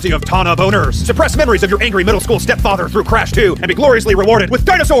and bounty of Tana boners. Suppress memories of your angry middle school stepfather through Crash 2 and be gloriously rewarded with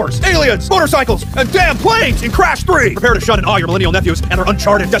dinosaurs, aliens, motorcycles, and damn planes in Crash 3. Prepare to shun and awe your millennial nephews and their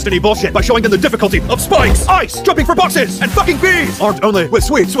uncharted Destiny bullshit by showing them the difficulty of spikes, ice, jumping for boxes, and fucking bees. Armed only with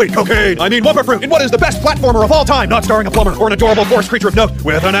sweet, sweet cocaine. I mean Wumpa fruit in what is the best platformer of all time, not starring a plumber or an adorable forest creature of note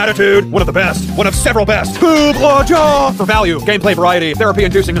with an attitude. One of the best. One of several best. Hoobla-Ja! For value, gameplay variety,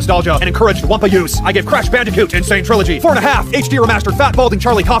 therapy-inducing nostalgia, and encouraged Wumpa use, I give Crash Bandicoot Insane Trilogy 4.5 HD remastered fat balding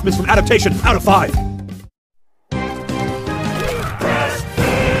Charlie Kaufmans from Adaptation out of 5.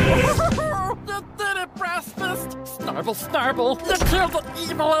 Snarble, snarble, you killed the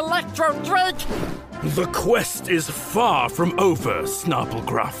evil Electro Drake! The quest is far from over,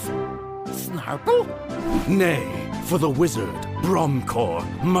 Snarplegruff. Snarble? Nay, for the wizard, Bromcore,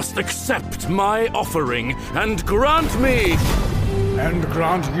 must accept my offering and grant me... And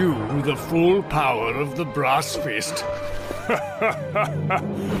grant you the full power of the Brass Fist.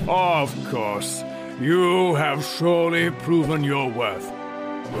 Of course, you have surely proven your worth.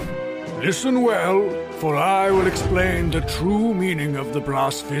 Listen well, for I will explain the true meaning of the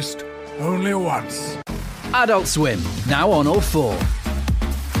Brass Fist only once. Adult Swim, now on all 4.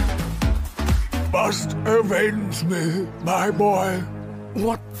 must avenge me, my boy.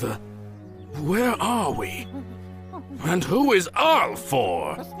 What the? Where are we? And who is Arl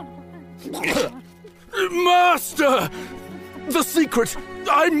for? Master! The secret!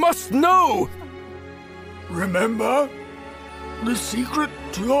 I must know! Remember, the secret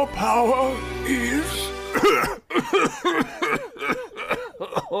to your power is...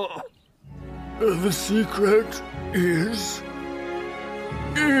 The secret is...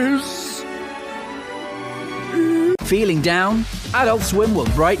 Feeling down? Adult Swim will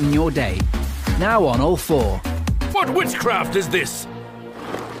brighten your day. Now on all 4. What witchcraft is this?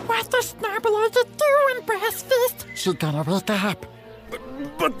 What the snarble are you doing, Brass Fist? She gonna wake up.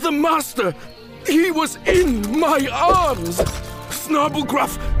 But the master, he was in my arms.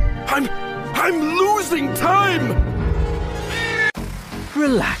 Snarble-gruff, I'm losing time.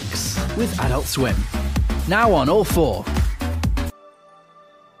 Relax with Adult Swim. Now on all 4.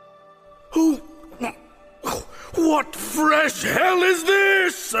 What fresh hell is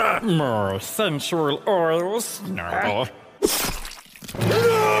this? More sensual oils, Snarble.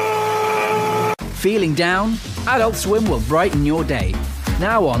 Feeling down? Adult Swim will brighten your day.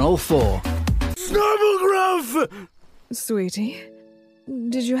 Now on all 4. Snarble-gruff! Sweetie,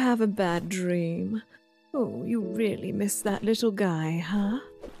 did you have a bad dream? Oh, you really miss that little guy, huh?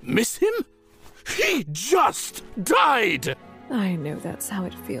 Miss him? He just died! I know that's how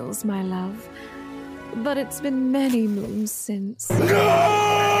it feels, my love. But it's been many moons since.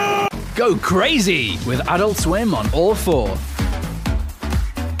 Go crazy with Adult Swim on all 4. What's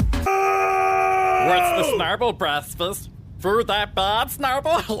the Snarble, Brass Fist? Food that bad,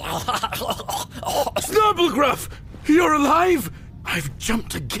 Snarble? Snarble-gruff! You're alive? I've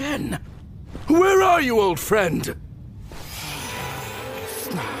jumped again. Where are you, old friend?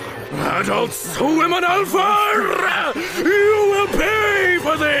 Adult Swim on Alpha! You will pay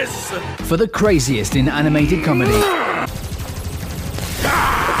for this! For the craziest in animated comedy. Take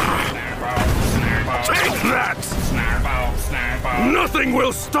that! Nothing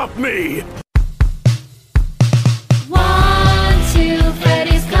will stop me! 1, 2,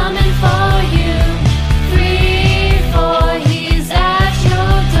 Freddy's coming for you. 3, 4, he's at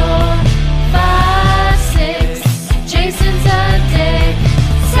your door. 5, 6, Jason's a dick.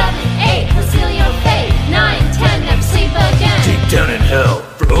 7, 8, he'll seal your fate. 9, 10, never sleep again. Deep down in hell,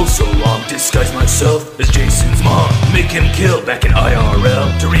 for oh so long, disguise myself as Jason's mom. Make him kill back in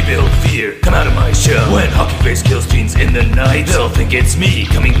IRL to rebuild fear, come out of my shell. When Hockey Face kills teens in the night, they'll think it's me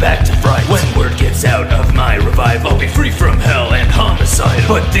coming back to fright. When word gets out of my revival, I'll be free from hell and homicide.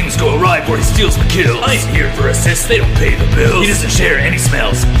 But things go awry before he steals my kills. I ain't here for assists, they don't pay the bills. He doesn't share any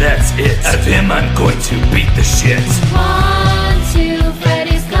smells, that's it. Out of him I'm going to beat the shit. 1, 2,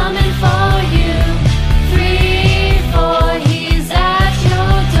 Freddy's coming for you. 3, 4, he's at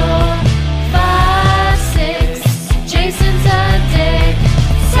your door. 5, 6, Jason's a dick.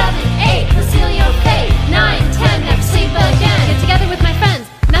 7, 8, he'll seal your fate. 9, 10, never sleep again. Get together with my friends,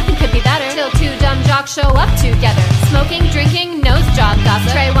 nothing could be better. Till 2 dumb jocks show up together. Smoking, drinking, nose job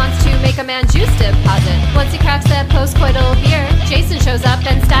gossip. Trey wants to make a man juice deposit. Once he cracks that post-coital beer, Jason shows up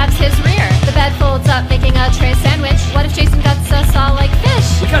and stabs his rear. The bed folds up, making a tray sandwich. What if Jason guts us all like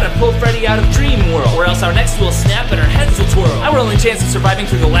fish? We gotta pull Freddy out of Dream World, or else our necks will snap and our heads will twirl. Our only chance of surviving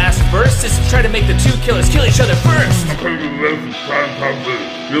through the last verse is to try to make the 2 killers kill each other first.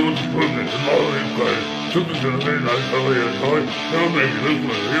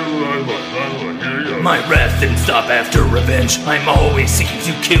 My wrath didn't stop after revenge. I'm always seeking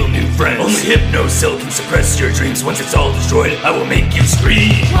to kill new friends. Only Hypno-Cell can suppress your dreams. Once it's all destroyed, I will make you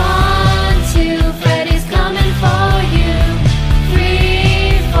scream. 1, 2, Freddy's coming for you.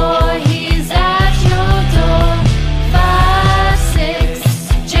 3, 4, he's at your door. 5, 6,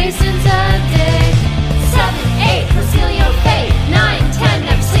 Jason's a dick. 7, 8, he'll seal your fate. 9, 10,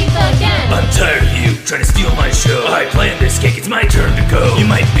 never sleep again. I'm tired of you trying to steal my show. I planned this cake, it's my turn to go. You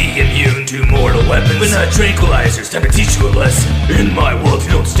might be immune to mortal weapons, but not tranquilizers. Time to teach you a lesson. In my world, you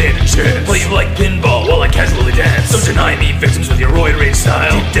don't stand a chance. Play you like pinball while I casually dance. Don't deny me victims with your roid rage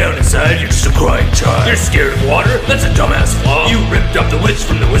style. Deep down inside, you're just a crying child. You're scared of water? That's a dumbass flaw. You ripped up the witch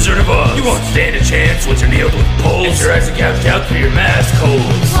from the Wizard of Oz. You won't stand a chance once you're nailed with poles. And your eyes are gouged out through your mask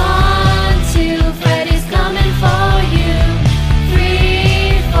holes. 1, 2, Freddy's coming for you.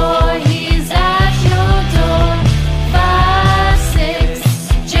 3, 4, he's at your door. 5, 6,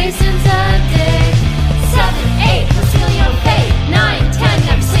 Jason's a dick. 7, 8, he'll seal your fate. 9, 10,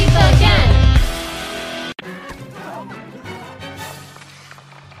 never sleep again.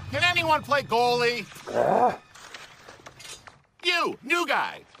 Can anyone play goalie? You, new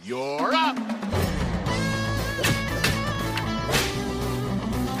guy, you're up.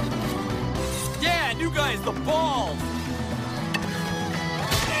 Yeah, size, the balls!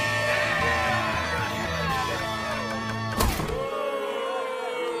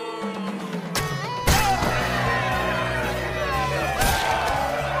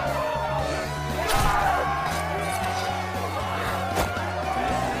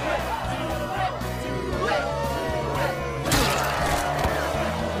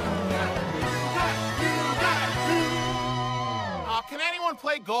 Can anyone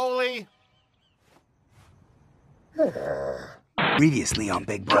play goalie? Previously on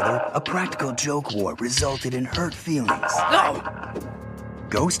Big Brother, a practical joke war resulted in hurt feelings. No!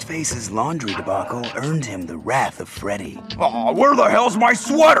 Ghostface's laundry debacle earned him the wrath of Freddy. Aw, where the hell's my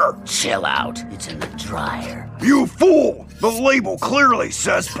sweater? Chill out. It's in the dryer. You fool! The label clearly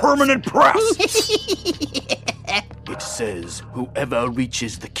says permanent press. It says whoever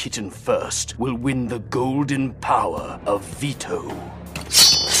reaches the kitten first will win the golden power of veto.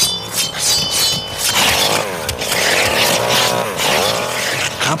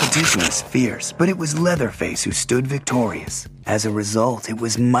 Competition was fierce, but it was Leatherface who stood victorious. As a result, it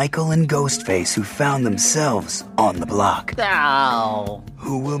was Michael and Ghostface who found themselves on the block. Ow.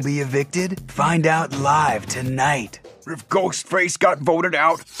 Who will be evicted? Find out live tonight. If Ghostface got voted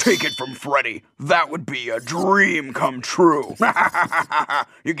out, take it from Freddy. That would be a dream come true.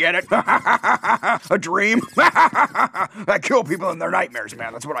 You get it? A dream? I kill people in their nightmares,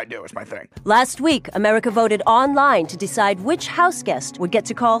 man. That's what I do. It's my thing. Last week, America voted online to decide which house guest would get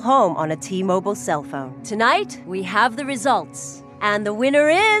to call home on a T-Mobile cell phone. Tonight, we have the results. And the winner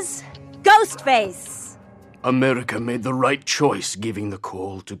is Ghostface. America made the right choice giving the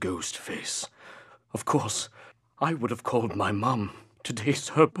call to Ghostface. Of course, I would have called my mom. Today's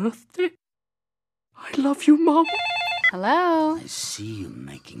her birthday. I love you, Mom. Hello? I see you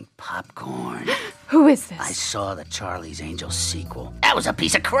making popcorn. Who is this? I saw the Charlie's Angels sequel. That was a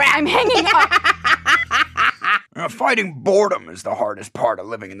piece of crap. I'm hanging up. Fighting boredom is the hardest part of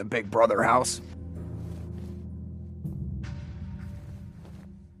living in the Big Brother house.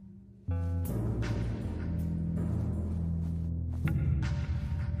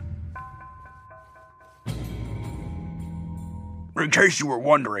 In case you were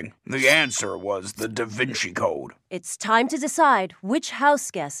wondering, the answer was the Da Vinci Code. It's time to decide which house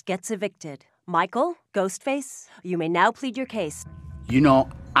guest gets evicted. Michael, Ghostface, you may now plead your case. You know,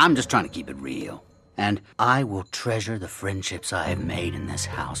 I'm just trying to keep it real. And I will treasure the friendships I have made in this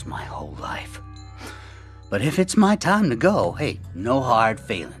house my whole life. But if it's my time to go, hey, no hard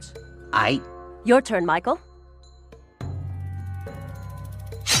feelings. Your turn, Michael.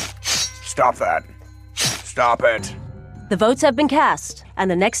 Stop that. Stop it. The votes have been cast, and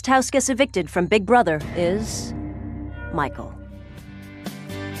the next house guest evicted from Big Brother is Michael.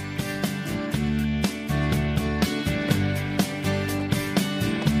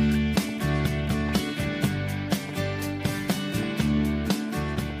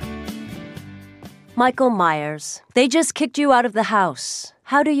 Michael Myers, they just kicked you out of the house.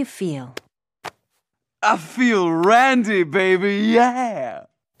 How do you feel? I feel randy, baby, yeah.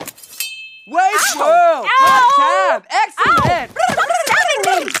 Waste World! Hot time! Excellent! Stabbing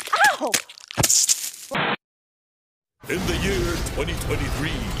me! Ow! In the year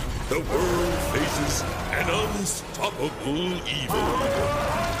 2023, the world faces an unstoppable evil.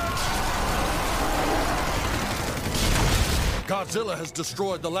 Godzilla has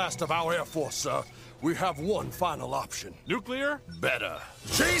destroyed the last of our Air Force, sir. We have one final option. Nuclear? Better.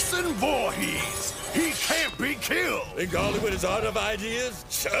 Jason Voorhees! He can't be killed! Think Hollywood is out of ideas?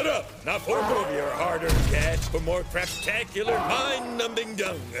 Shut up! Now fork over your hard-earned cash for more craptacular, mind-numbing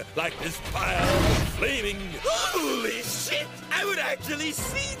dung, like this pile of flaming... Holy shit! I would actually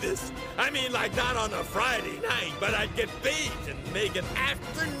see this! I mean, like, not on a Friday night, but I'd get baked and make an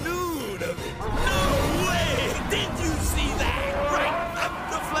afternoon of it. No way! Did you see that? Right up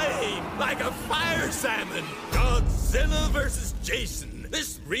the flame, like a fire salmon. Godzilla versus Jason.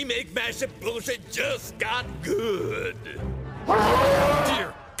 This remake mashup bullshit just got good.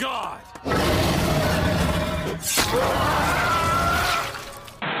 Dear God!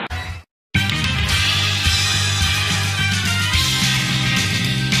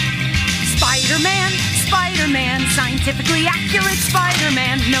 Spider-Man, Spider-Man, scientifically accurate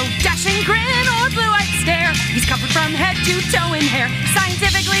Spider-Man. No dashing grin or blue-eyed stare. He's covered from head to toe in hair.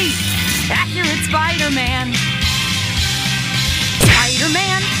 Scientifically accurate Spider-Man.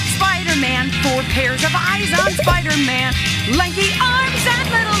 Spider-Man, Spider-Man, 4 pairs of eyes on Spider-Man. Lanky arms and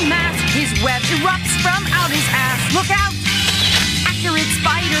little mask. His web erupts from out his ass. Look out, accurate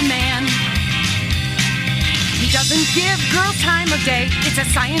Spider-Man. He doesn't doesn't give girls time of day. It's a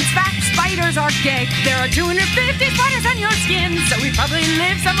science fact, spiders are gay. There are 250 spiders on your skin, so we probably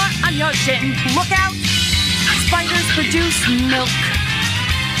live somewhere on your chin. Look out, spiders produce milk.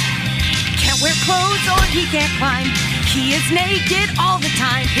 Can't wear clothes or he can't climb. He is naked all the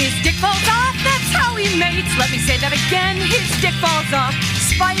time. His dick falls off, that's how he mates. Let me say that again, his dick falls off.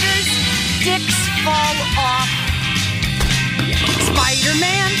 Spiders, dicks fall off.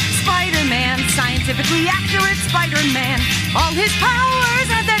 Spider-Man, Spider-Man, scientifically accurate Spider-Man. All his powers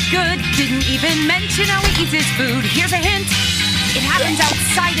are that good. Didn't even mention how he eats his food. Here's a hint, it happens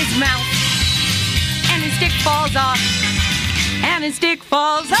outside his mouth. And his dick falls off. And his dick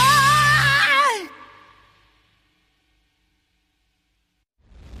falls off.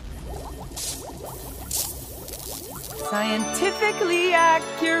 Scientifically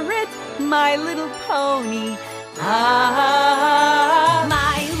accurate, My Little Pony. Ah,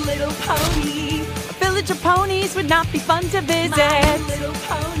 My Little Pony. A village of ponies would not be fun to visit. My Little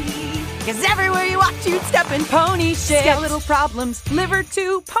Pony. Cause everywhere you walk, you'd step in pony shit. Skeletal problems, liver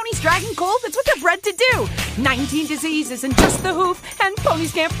too. Ponies dragging cold, that's what they're bred to do. 19 diseases and just the hoof. And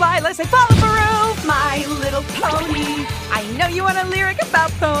ponies can't fly unless they fall off a roof. My Little Pony. I know you want a lyric about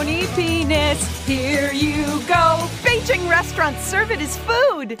pony penis. Here you go. Beijing restaurants serve it as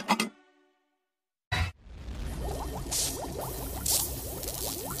food.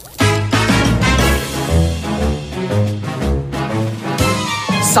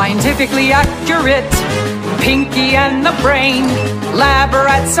 Scientifically accurate, Pinky and the Brain. Lab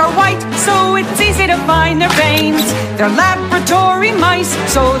rats are white, so it's easy to find their veins. They're laboratory mice,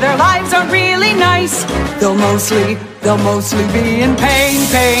 so their lives aren't really nice. They'll mostly be in pain,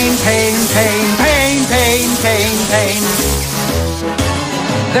 pain, pain, pain, pain, pain, pain, pain.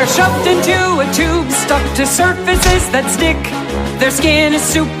 They're shoved into a tube, stuck to surfaces that stick. Their skin is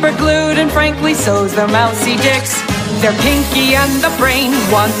super glued, and frankly, so's their mousy dicks. They're Pinky and the Brain.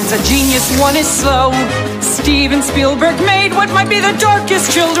 One's a genius, one is slow. Steven Spielberg made what might be the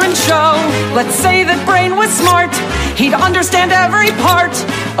darkest children's show. Let's say that Brain was smart. He'd understand every part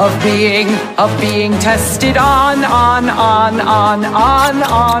of being tested on.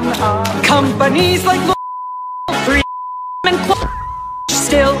 Companies like and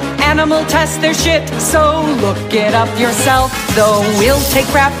still animal test their shit, so look it up yourself, though we'll take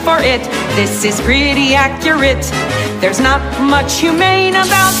crap for it. This is pretty accurate. There's not much humane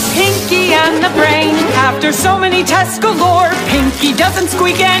about Pinky and the Brain. After so many tests galore, Pinky doesn't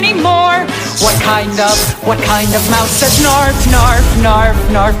squeak anymore. What kind of mouse says narf, narf, narf,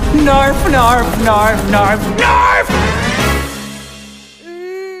 narf, narf, narf, narf, narf, narf?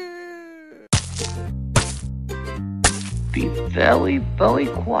 Be very, very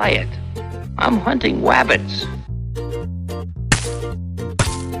quiet. I'm hunting rabbits.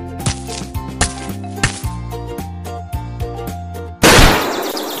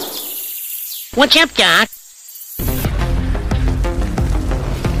 What's up, Doc?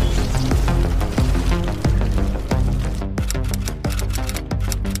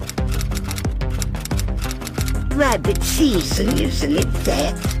 Rabbit season, isn't it,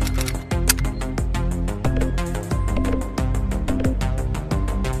 Dad?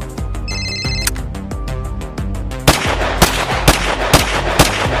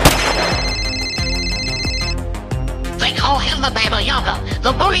 They call him the Baba Yaga,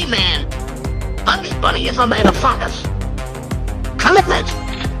 the Bunny Man. Bugs Bunny is a man of focus, commitment,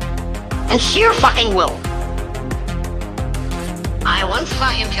 and sheer fucking will. I once saw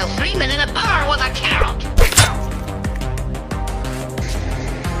him kill 3 men in a bar with a carrot.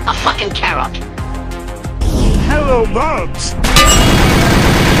 A fucking carrot. Hello, Bugs.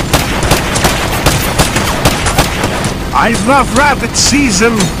 I love rabbit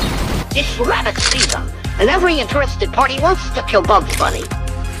season. It's rabbit season, and every interested party wants to kill Bugs Bunny.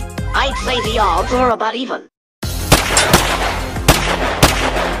 I'd say the odds are about even.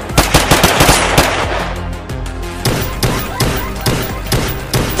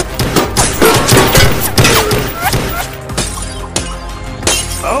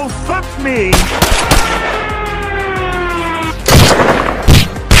 Oh, fuck me!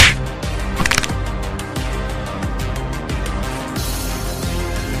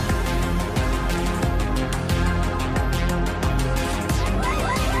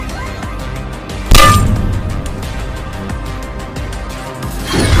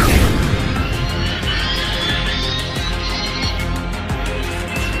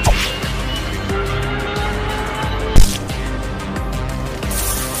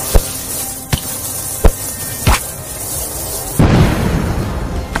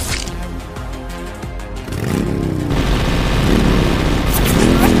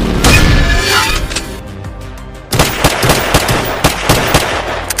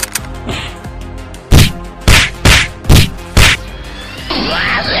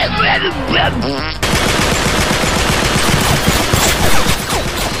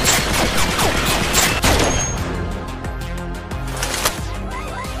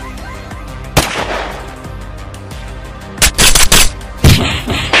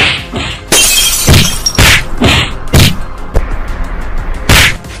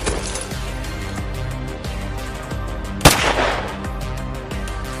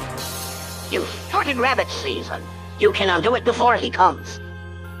 You started rabbit season. You can undo it before he comes.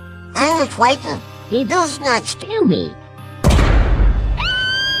 I will fight him. He does not steal me.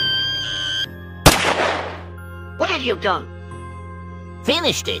 What have you done?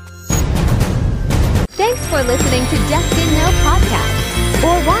 Finished it. Thanks for listening to Destin No Podcast.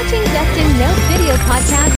 Or watching Destin No video podcast